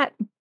combat,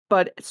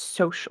 but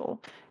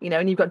social,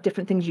 and you've got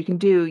different things you can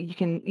do. You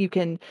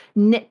can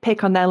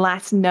nitpick on their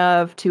last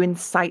nerve to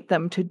incite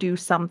them to do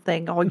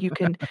something, or you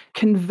can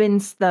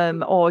convince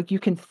them, or you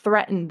can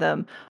threaten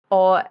them,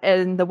 or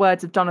in the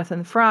words of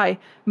Jonathan Fry,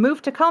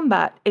 move to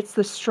combat. It's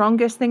the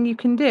strongest thing you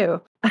can do.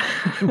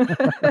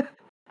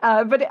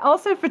 But it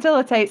also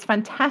facilitates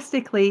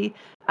fantastically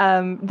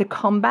the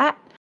combat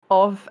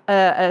of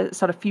a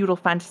sort of feudal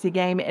fantasy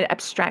game. It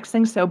abstracts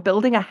things. So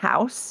building a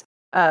house,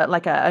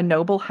 like a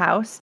noble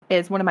house,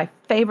 is one of my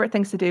favorite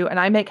things to do. And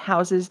I make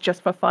houses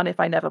just for fun if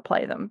I never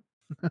play them.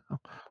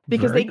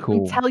 Because Very they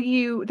cool. tell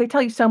you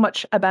so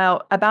much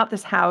about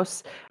this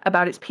house,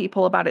 about its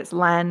people, about its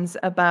lands,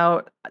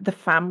 about the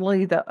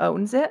family that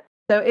owns it.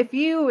 So if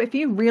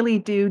you really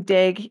do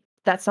dig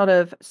that sort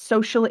of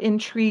social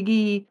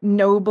intrigue,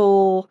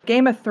 noble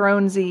Game of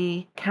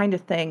Thronesy kind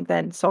of thing,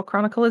 then Soul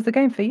Chronicle is the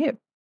game for you.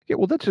 Yeah,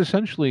 well, that's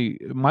essentially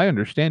my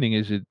understanding.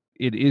 Is it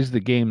is the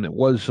game that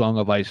was Song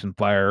of Ice and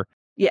Fire.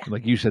 Yeah.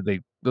 Like you said,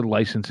 the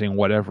licensing,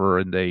 whatever,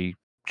 and they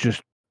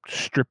just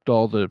stripped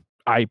all the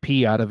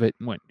IP out of it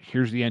and went,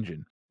 here's the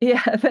engine.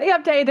 Yeah, they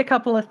updated a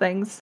couple of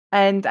things.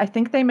 And I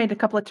think they made a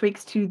couple of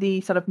tweaks to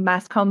the sort of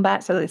mass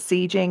combat, so the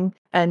sieging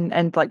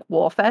and like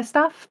warfare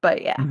stuff.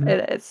 But yeah, Mhm.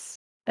 it is,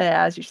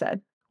 as you said.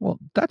 Well,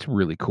 that's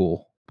really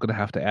cool. I'm gonna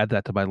have to add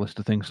that to my list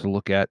of things to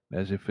look at,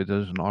 as if it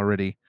isn't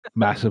already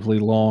massively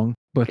long.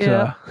 But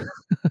Yeah.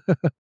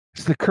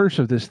 it's the curse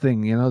of this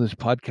thing, this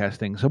podcast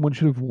thing. Someone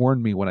should have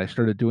warned me when I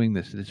started doing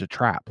this. It's a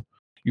trap.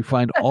 You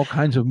find all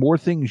kinds of more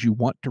things you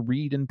want to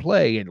read and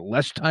play and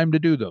less time to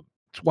do them.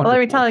 It's Well, let me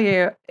wonderful. tell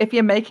you, if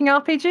you're making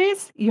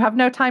RPGs, you have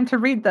no time to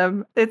read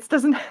them. It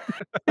doesn't.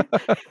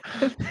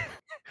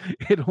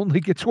 It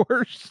only gets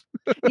worse.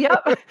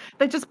 Yep,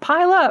 they just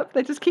pile up.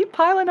 They just keep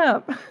piling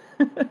up.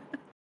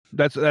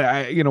 That's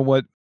you know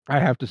what, I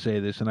have to say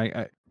this, and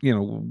I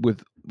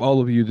with all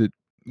of you that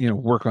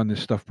work on this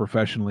stuff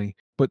professionally,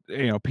 but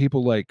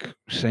people like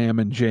Sam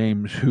and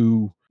James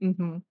who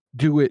Hmm.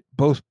 do it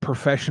both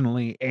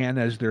professionally and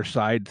as their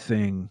side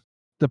thing.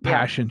 The Yeah,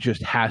 passion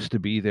just has to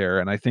be there,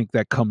 and I think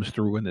that comes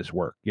through in this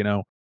work. It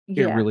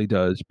yeah, really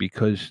does,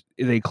 because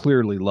they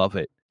clearly love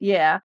it.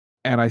 yeah,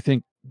 And I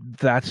think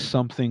that's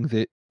something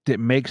that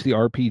makes the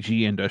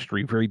RPG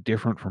industry very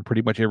different from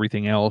pretty much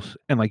everything else.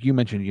 And like you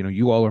mentioned,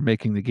 you all are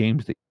making the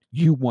games that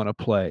you want to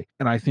play.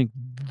 And I think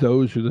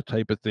those are the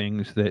type of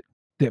things that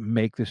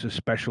make this a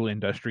special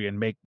industry and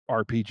make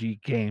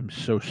RPG games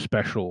so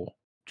special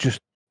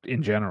just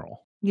in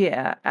general.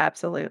 yeah.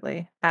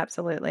 Absolutely,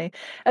 absolutely.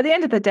 At the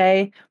end of the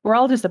day, we're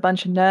all just a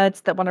bunch of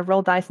nerds that want to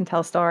roll dice and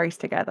tell stories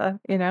together.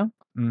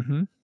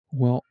 Mhm.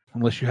 Well,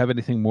 unless you have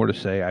anything more to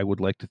say, I would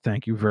like to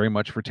thank you very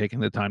much for taking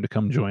the time to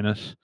come join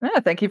us. Yeah,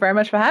 thank you very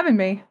much for having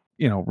me.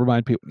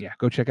 Remind people,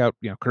 go check out,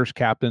 Cursed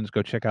Captains,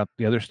 go check out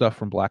the other stuff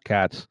from Black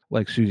Cats.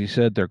 Like Susie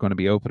said, they're going to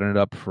be opening it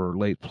up for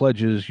late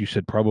pledges. You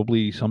said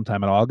probably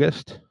sometime in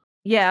August.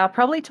 Yeah,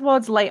 probably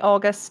towards late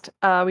August.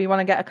 We want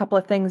to get a couple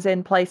of things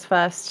in place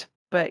first,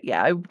 but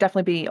yeah, it would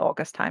definitely be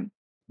August time.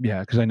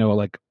 Yeah, because I know,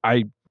 like,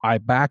 I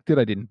backed it.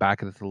 I didn't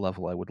back it at the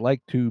level I would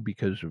like to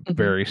because of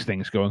various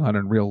things going on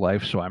in real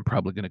life. So I'm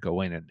probably going to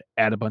go in and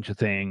add a bunch of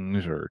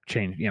things or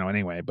change,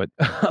 anyway. But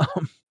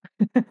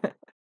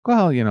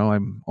well,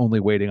 I'm only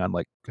waiting on,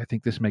 like, I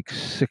think this makes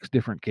 6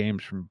 different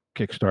games from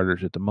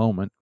Kickstarters at the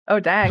moment. Oh,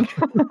 dang.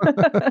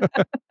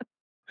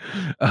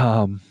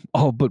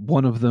 All but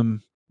one of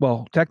them,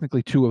 well,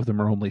 technically 2 of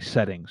them are only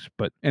settings.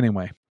 But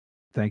anyway,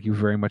 thank you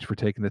very much for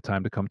taking the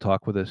time to come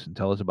talk with us and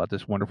tell us about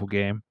this wonderful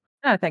game.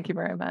 Oh, thank you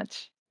very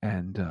much.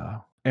 And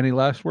any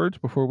last words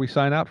before we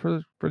sign out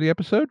for the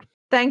episode?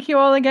 Thank you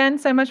all again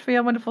so much for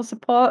your wonderful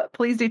support.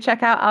 Please do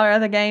check out our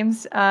other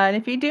games. And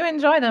if you do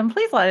enjoy them,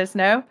 please let us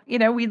know.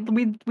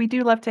 We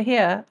do love to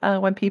hear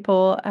when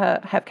people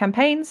have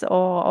campaigns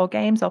or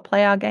games or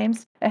play our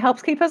games. It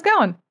helps keep us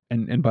going.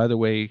 And by the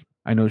way,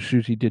 I know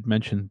Susie did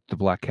mention the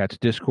Black Cats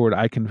Discord.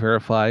 I can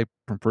verify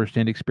from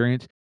firsthand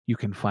experience, you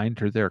can find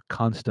her there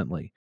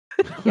constantly.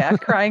 Yeah,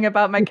 crying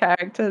about my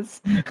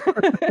characters.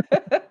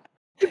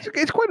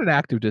 It's quite an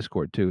active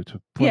Discord, too. It's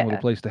a fun little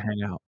place to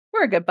hang out.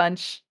 We're a good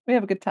bunch. We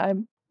have a good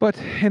time. But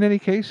in any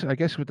case, I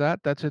guess with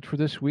that's it for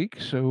this week.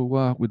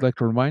 So we'd like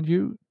to remind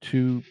you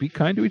to be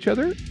kind to each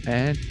other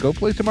and go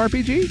play some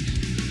RPGs.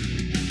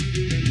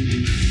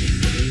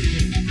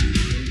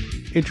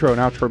 Intro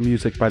and outro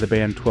music by the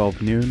band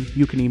 12 Noon.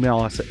 You can email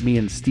us at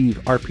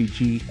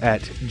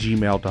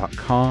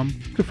meandsteverpg@gmail.com.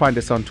 You can find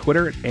us on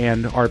Twitter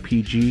and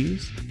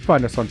RPGs.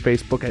 Find us on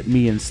Facebook at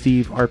Me and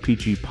Steve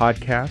RPG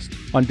Podcast,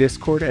 on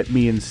Discord at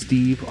Me and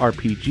Steve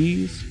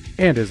RPGs,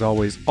 and as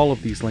always, all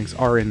of these links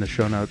are in the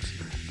show notes.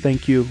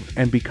 Thank you,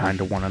 and be kind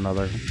to one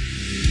another.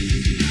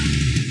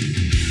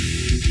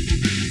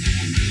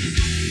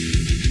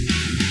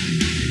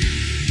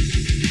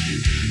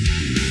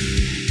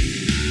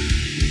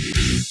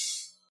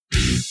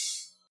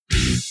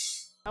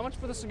 How much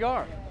for the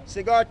cigar?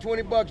 Cigar,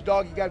 $20,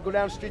 dog. You gotta go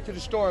down the street to the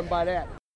store and buy that.